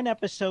was one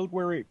episode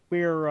where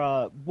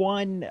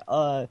one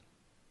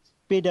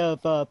bit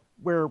of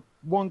where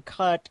one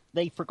cut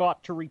they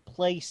forgot to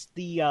replace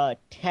the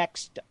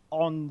text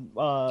on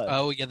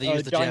they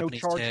used the Dino Japanese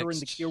Charger text. and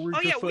the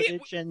Kyoryuger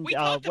footage, and we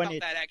talked when about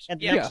it that, actually.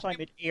 and the next time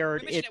it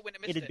aired,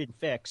 it had been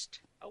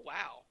fixed. Oh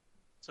wow!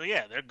 So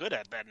yeah, they're good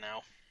at that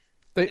now.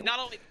 The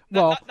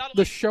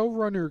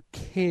showrunner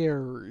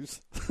cares.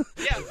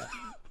 Yeah,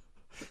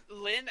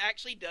 Lynn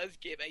actually does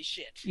give a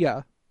shit.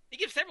 Yeah. He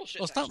gives several shits.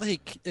 Well,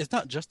 it's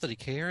not just that he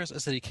cares;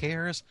 it's that he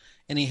cares,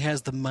 and he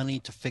has the money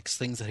to fix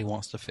things that he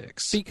wants to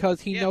fix.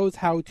 Because he knows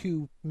how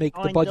to make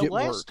the budget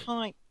work.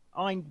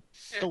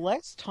 The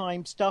last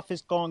time stuff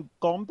has gone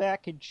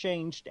back and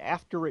changed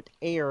after it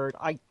aired,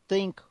 I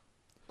think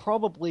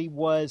probably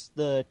was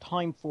the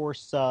Time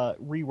Force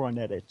rerun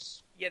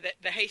edits. Yeah,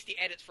 the hasty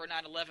edits for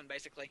 9/11,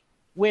 basically.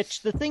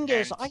 Which the thing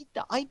is,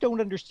 I don't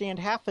understand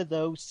half of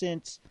those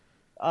since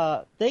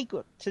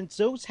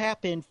those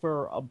happened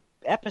for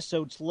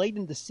episodes late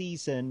in the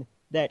season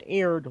that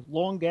aired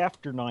long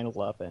after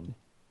 9/11.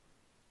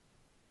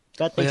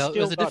 But they still it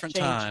was a got different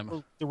changed time.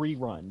 for the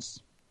reruns.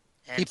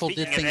 And People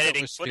speaking did of things that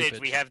editing were footage,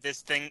 stupid. we have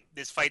this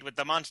fight with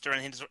the monster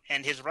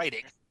and his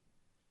writing.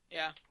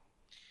 Yeah.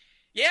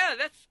 Yeah,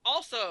 that's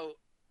also.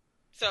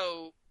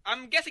 So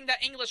I'm guessing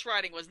that English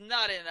writing was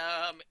not in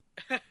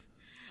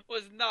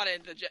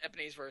the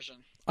Japanese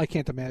version. I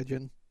can't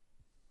imagine.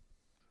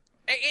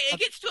 It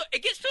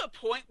gets to a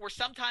point where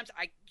sometimes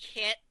I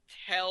can't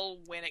tell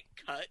when it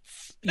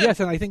cuts. Yes,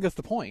 and I think that's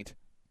the point.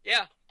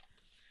 Yeah.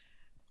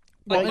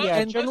 But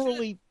Like,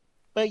 generally.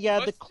 But yeah,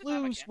 the most of the time I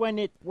clues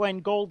can't. when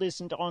Gold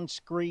isn't on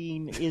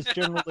screen is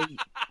generally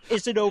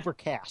isn't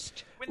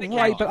overcast.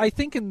 Right, but I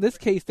think in this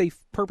case they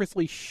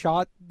purposely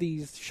shot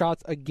these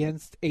shots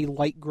against a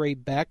light gray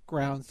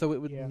background so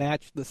it would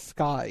match the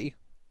sky.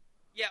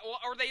 Yeah,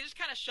 or they just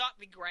kind of shot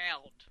the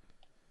ground.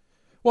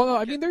 Well, no,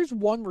 I mean, there's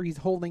one where he's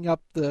holding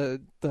up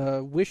the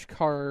wish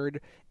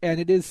card,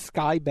 and it is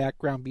sky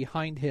background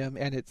behind him,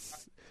 and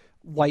it's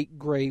light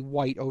gray,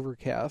 white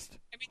overcast.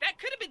 I mean, that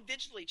could have been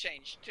digitally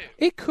changed too.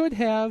 It could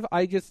have.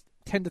 I just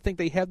tend to think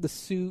they have the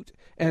suit,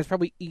 and it's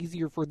probably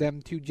easier for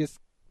them to just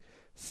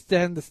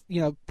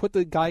put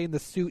the guy in the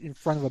suit in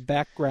front of a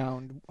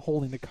background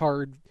holding the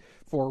card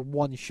for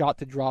one shot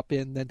to drop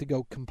in than to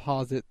go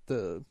composite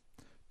the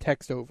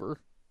text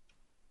over.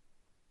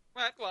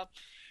 Right, well,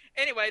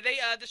 anyway, they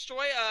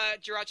destroy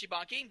Jirachi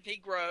Banki. He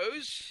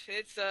grows.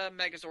 It's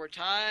Megazord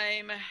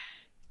time.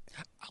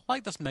 I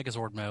like this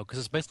Megazord mode because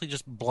it's basically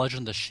just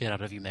bludgeon the shit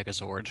out of you,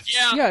 Megazord.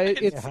 Yeah,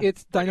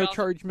 it's Dino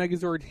Charge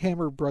Megazord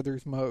Hammer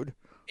Brothers mode.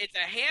 It's a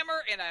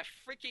hammer and a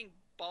freaking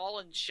ball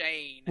and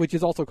chain. Which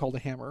is also called a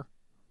hammer.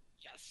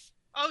 Yes.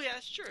 Oh, yeah,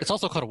 that's true. It's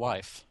also called a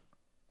wife.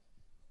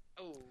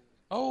 Oh.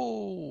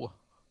 Oh.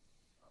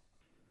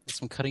 That's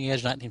some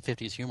cutting-edge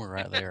 1950s humor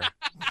right there.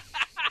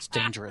 It's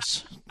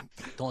dangerous.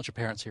 Don't let your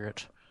parents hear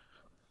it.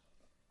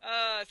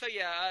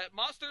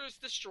 Monster's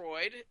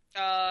destroyed,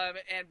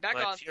 and back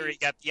But on Fury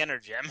got the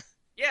Energem.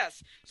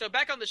 Yes, so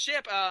back on the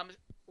ship,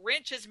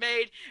 Wrench has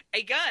made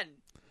a gun.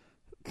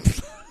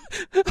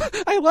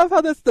 I love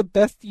how that's the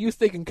best use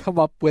they can come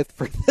up with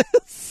for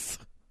this.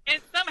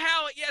 And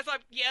somehow,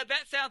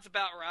 that sounds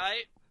about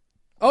right.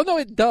 Oh no,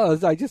 it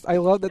does. I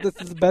love that this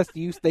is the best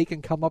use they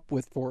can come up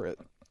with for it.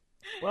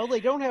 Well, they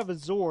don't have a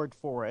Zord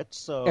for it,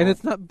 so... And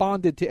it's not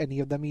bonded to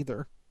any of them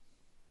either.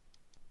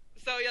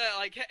 So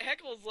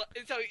Heckle's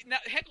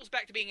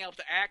back to being able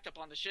to act up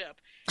on the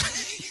ship.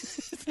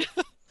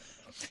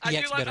 He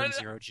acts better than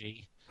Zero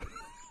G.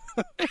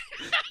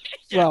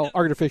 Well,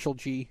 Artificial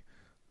G.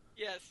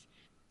 Yes.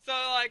 So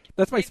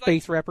that's my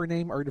space rapper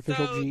name,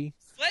 Artificial G.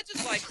 Sledge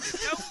is like,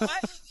 you know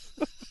what?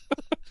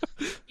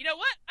 You know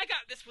what? I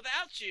got this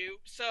without you,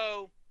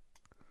 so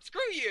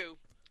screw you.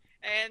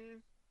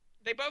 And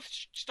they both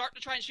start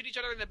to try and shoot each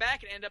other in the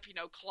back and end up,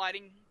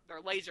 colliding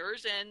their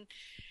lasers, and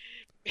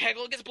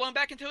Hegel gets blown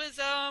back into his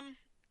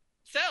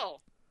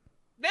cell.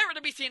 Never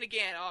to be seen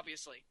again,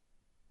 obviously.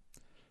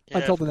 Yeah,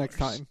 until the next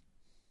time.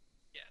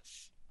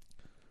 Yes.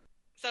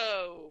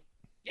 So,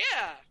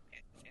 yeah,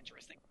 it's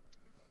interesting.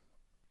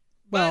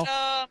 Well,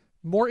 But,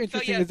 more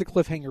interesting is the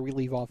cliffhanger we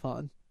leave off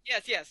on.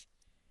 Yes.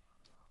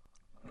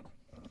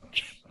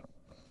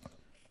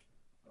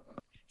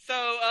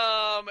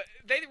 So,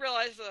 they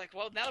realize,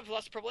 now they've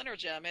lost the Purple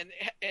Energem,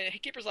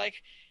 and Keeper's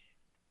like,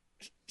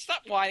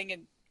 stop whining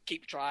and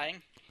keep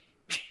trying.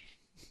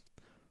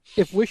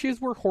 If wishes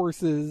were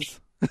horses...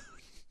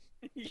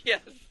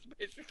 Yes,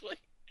 basically.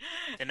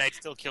 Then I'd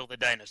still kill the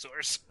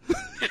dinosaurs.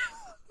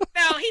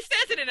 Now, he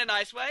says it in a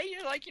nice way.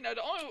 You're like, the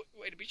only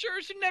way to be sure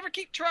is to never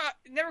quit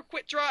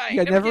trying.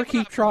 Yeah, never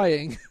keep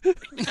trying. It's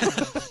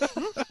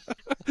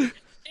late.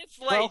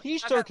 Well, he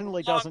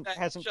certainly hasn't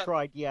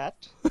tried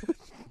yet.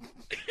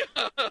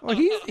 Well,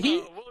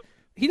 he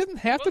doesn't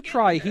have to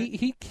try.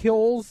 He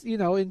kills,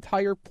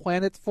 entire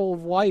planets full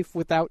of life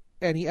without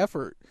any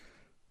effort.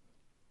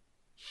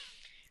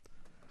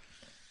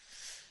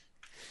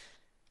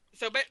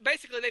 So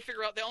basically, they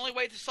figure out the only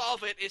way to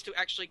solve it is to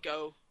actually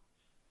go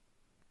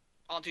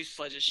onto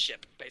Sledge's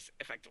ship,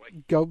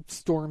 effectively. Go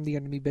storm the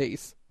enemy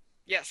base.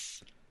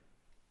 Yes.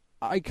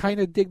 I kind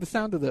of dig the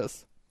sound of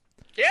this.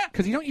 Yeah.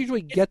 Because you don't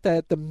usually get that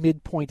at the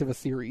midpoint of a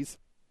series.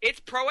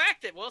 It's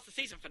proactive. Well, it's the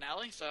season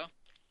finale, so.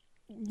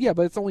 Yeah,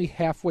 but it's only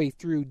halfway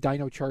through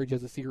Dino Charge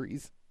as a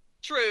series.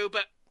 True,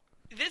 but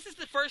this is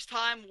the first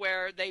time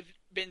where they've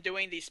been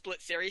doing the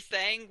split series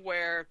thing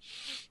where,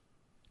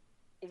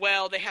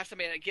 well, they have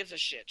somebody that gives a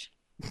shit.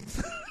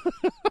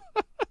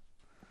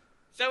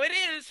 So it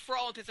is, for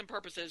all intents and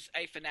purposes,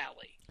 a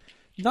finale.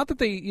 Not that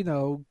they,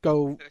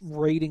 go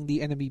raiding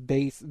the enemy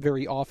base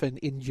very often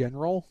in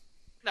general.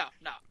 No.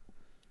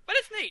 But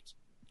it's neat.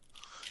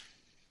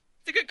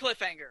 It's a good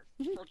cliffhanger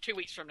for 2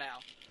 weeks from now.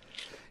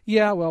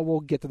 Yeah, well, we'll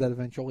get to that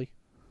eventually.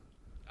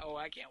 Oh,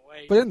 I can't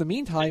wait. But in the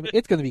meantime,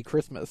 it's going to be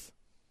Christmas.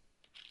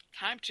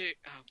 Time to...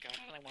 Oh, God,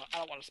 I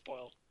don't want to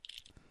spoil.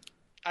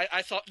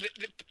 I saw...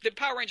 The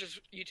Power Rangers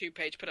YouTube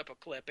page put up a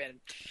clip, and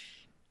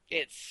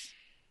it's...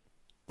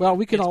 Well,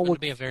 we can it's all going look...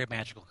 to be a very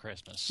magical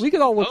Christmas. We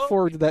can all look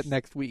forward to that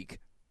next week.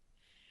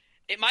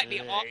 It might be...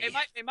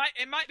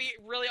 It might be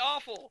really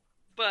awful,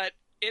 but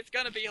it's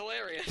going to be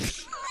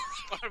hilarious.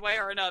 One way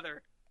or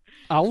another.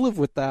 I'll live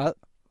with that.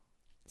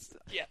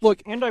 Yeah.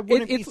 Look, and I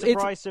wouldn't be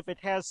surprised if it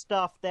has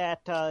stuff that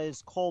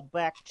is called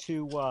back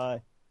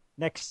to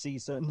next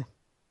season.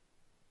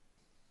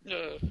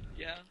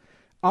 Yeah.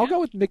 I'll go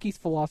with Mickey's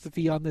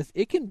philosophy on this.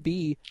 It can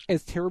be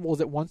as terrible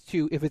as it wants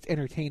to if it's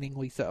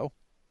entertainingly so.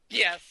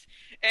 Yes.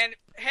 And,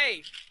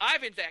 hey,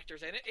 Ivan's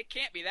actor's in it. It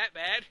can't be that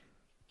bad.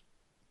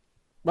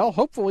 Well,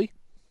 hopefully.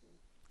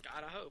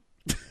 God, I hope.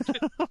 This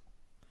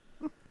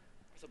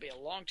will be a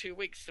long 2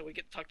 weeks so we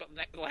get to talk about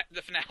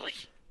the finale.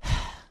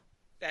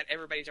 That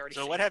everybody's already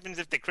seen. So what happens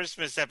if the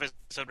Christmas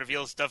episode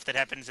reveals stuff that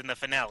happens in the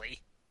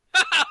finale?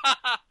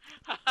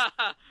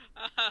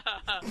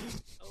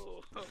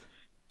 Oh,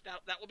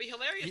 that will be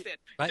hilarious then.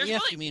 But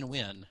yes, you mean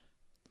when?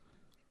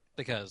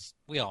 Because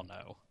we all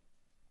know.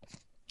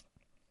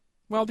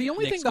 Well, the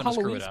only Nick's thing the gonna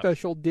screw Halloween it up.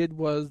 special did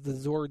was the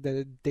Zord that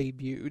had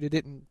debuted. It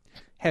didn't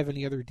have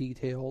any other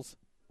details.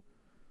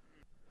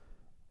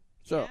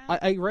 So Yeah.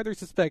 I rather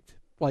suspect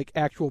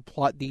actual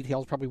plot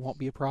details probably won't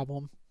be a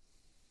problem.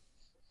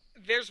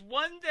 There's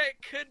one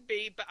that could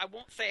be, but I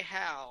won't say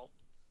how.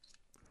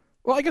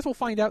 Well, I guess we'll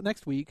find out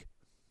next week.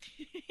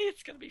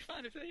 It's going to be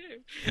fun if they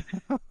do.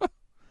 I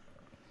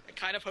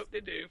kind of hope they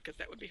do, because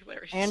that would be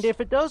hilarious. And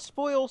if it does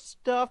spoil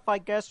stuff, I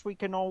guess we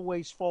can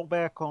always fall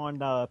back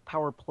on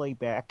Power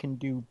Playback and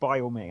do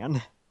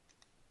Bioman.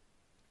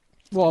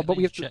 Well, but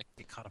we have to check.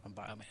 Get caught up in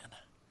Bioman.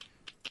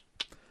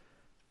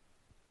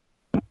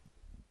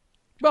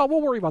 Well,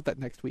 we'll worry about that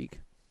next week.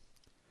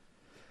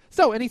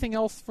 So, anything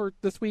else for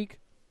this week?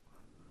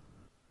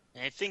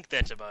 I think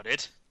that's about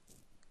it.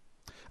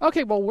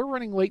 Okay, well, we're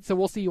running late, so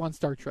we'll see you on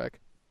Star Trek.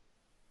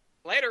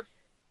 Later.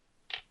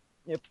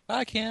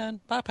 Bye, Ken.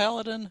 Bye,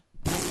 Paladin.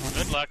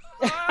 Good luck.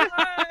 Bye.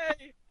 I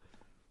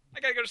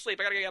gotta go to sleep.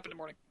 I gotta get up in the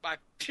morning. Bye.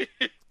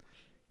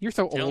 You're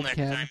so Till old, next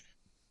Ken. time.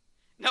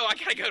 No, I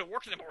gotta go to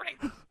work in the morning.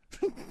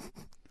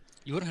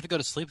 You wouldn't have to go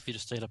to sleep if you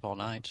just stayed up all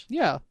night.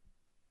 Yeah.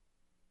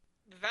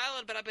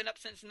 Valid, but I've been up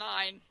since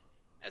 9,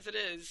 as it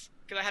is,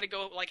 because I had to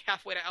go like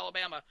halfway to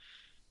Alabama,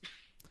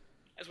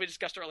 as we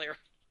discussed earlier.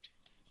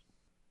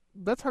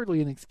 That's hardly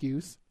an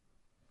excuse.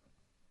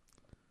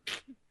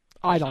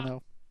 I don't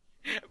know.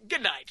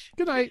 Good night.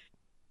 Good night.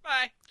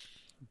 Bye.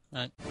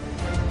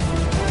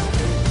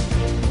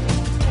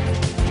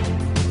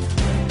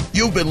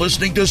 You've been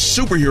listening to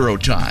Superhero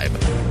Time.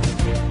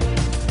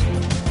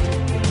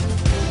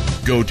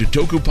 Go to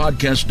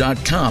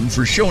tokupodcast.com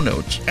for show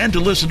notes and to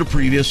listen to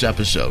previous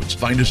episodes.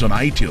 Find us on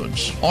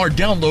iTunes or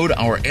download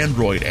our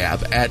Android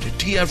app at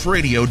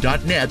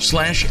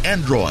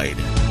tfradio.net/Android.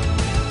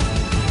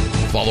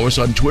 Follow us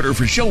on Twitter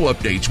for show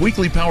updates,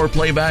 weekly power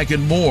playback,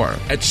 and more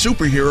at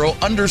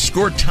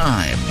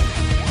superhero_time.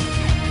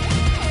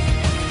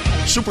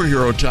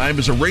 Superhero Time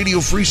is a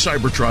Radio Free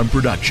Cybertron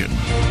production.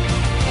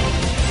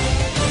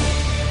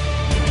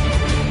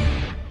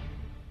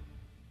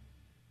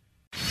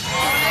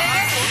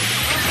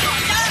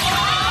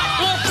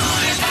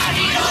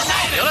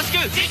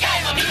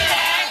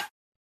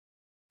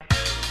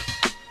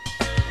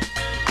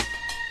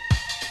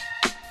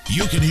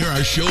 You can hear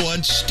our show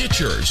on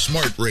Stitcher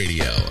Smart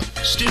Radio.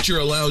 Stitcher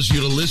allows you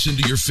to listen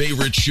to your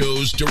favorite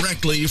shows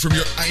directly from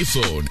your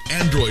iPhone,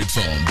 Android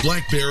phone,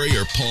 BlackBerry,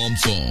 or Palm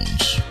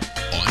phones.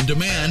 On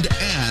demand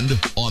and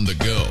on the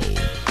go.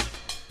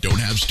 Don't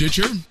have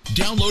Stitcher?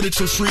 Download it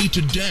for free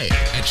today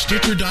at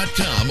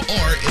Stitcher.com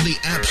or in the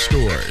app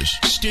stores.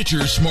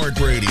 Stitcher Smart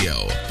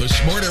Radio, the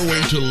smarter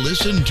way to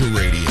listen to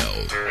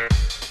radio.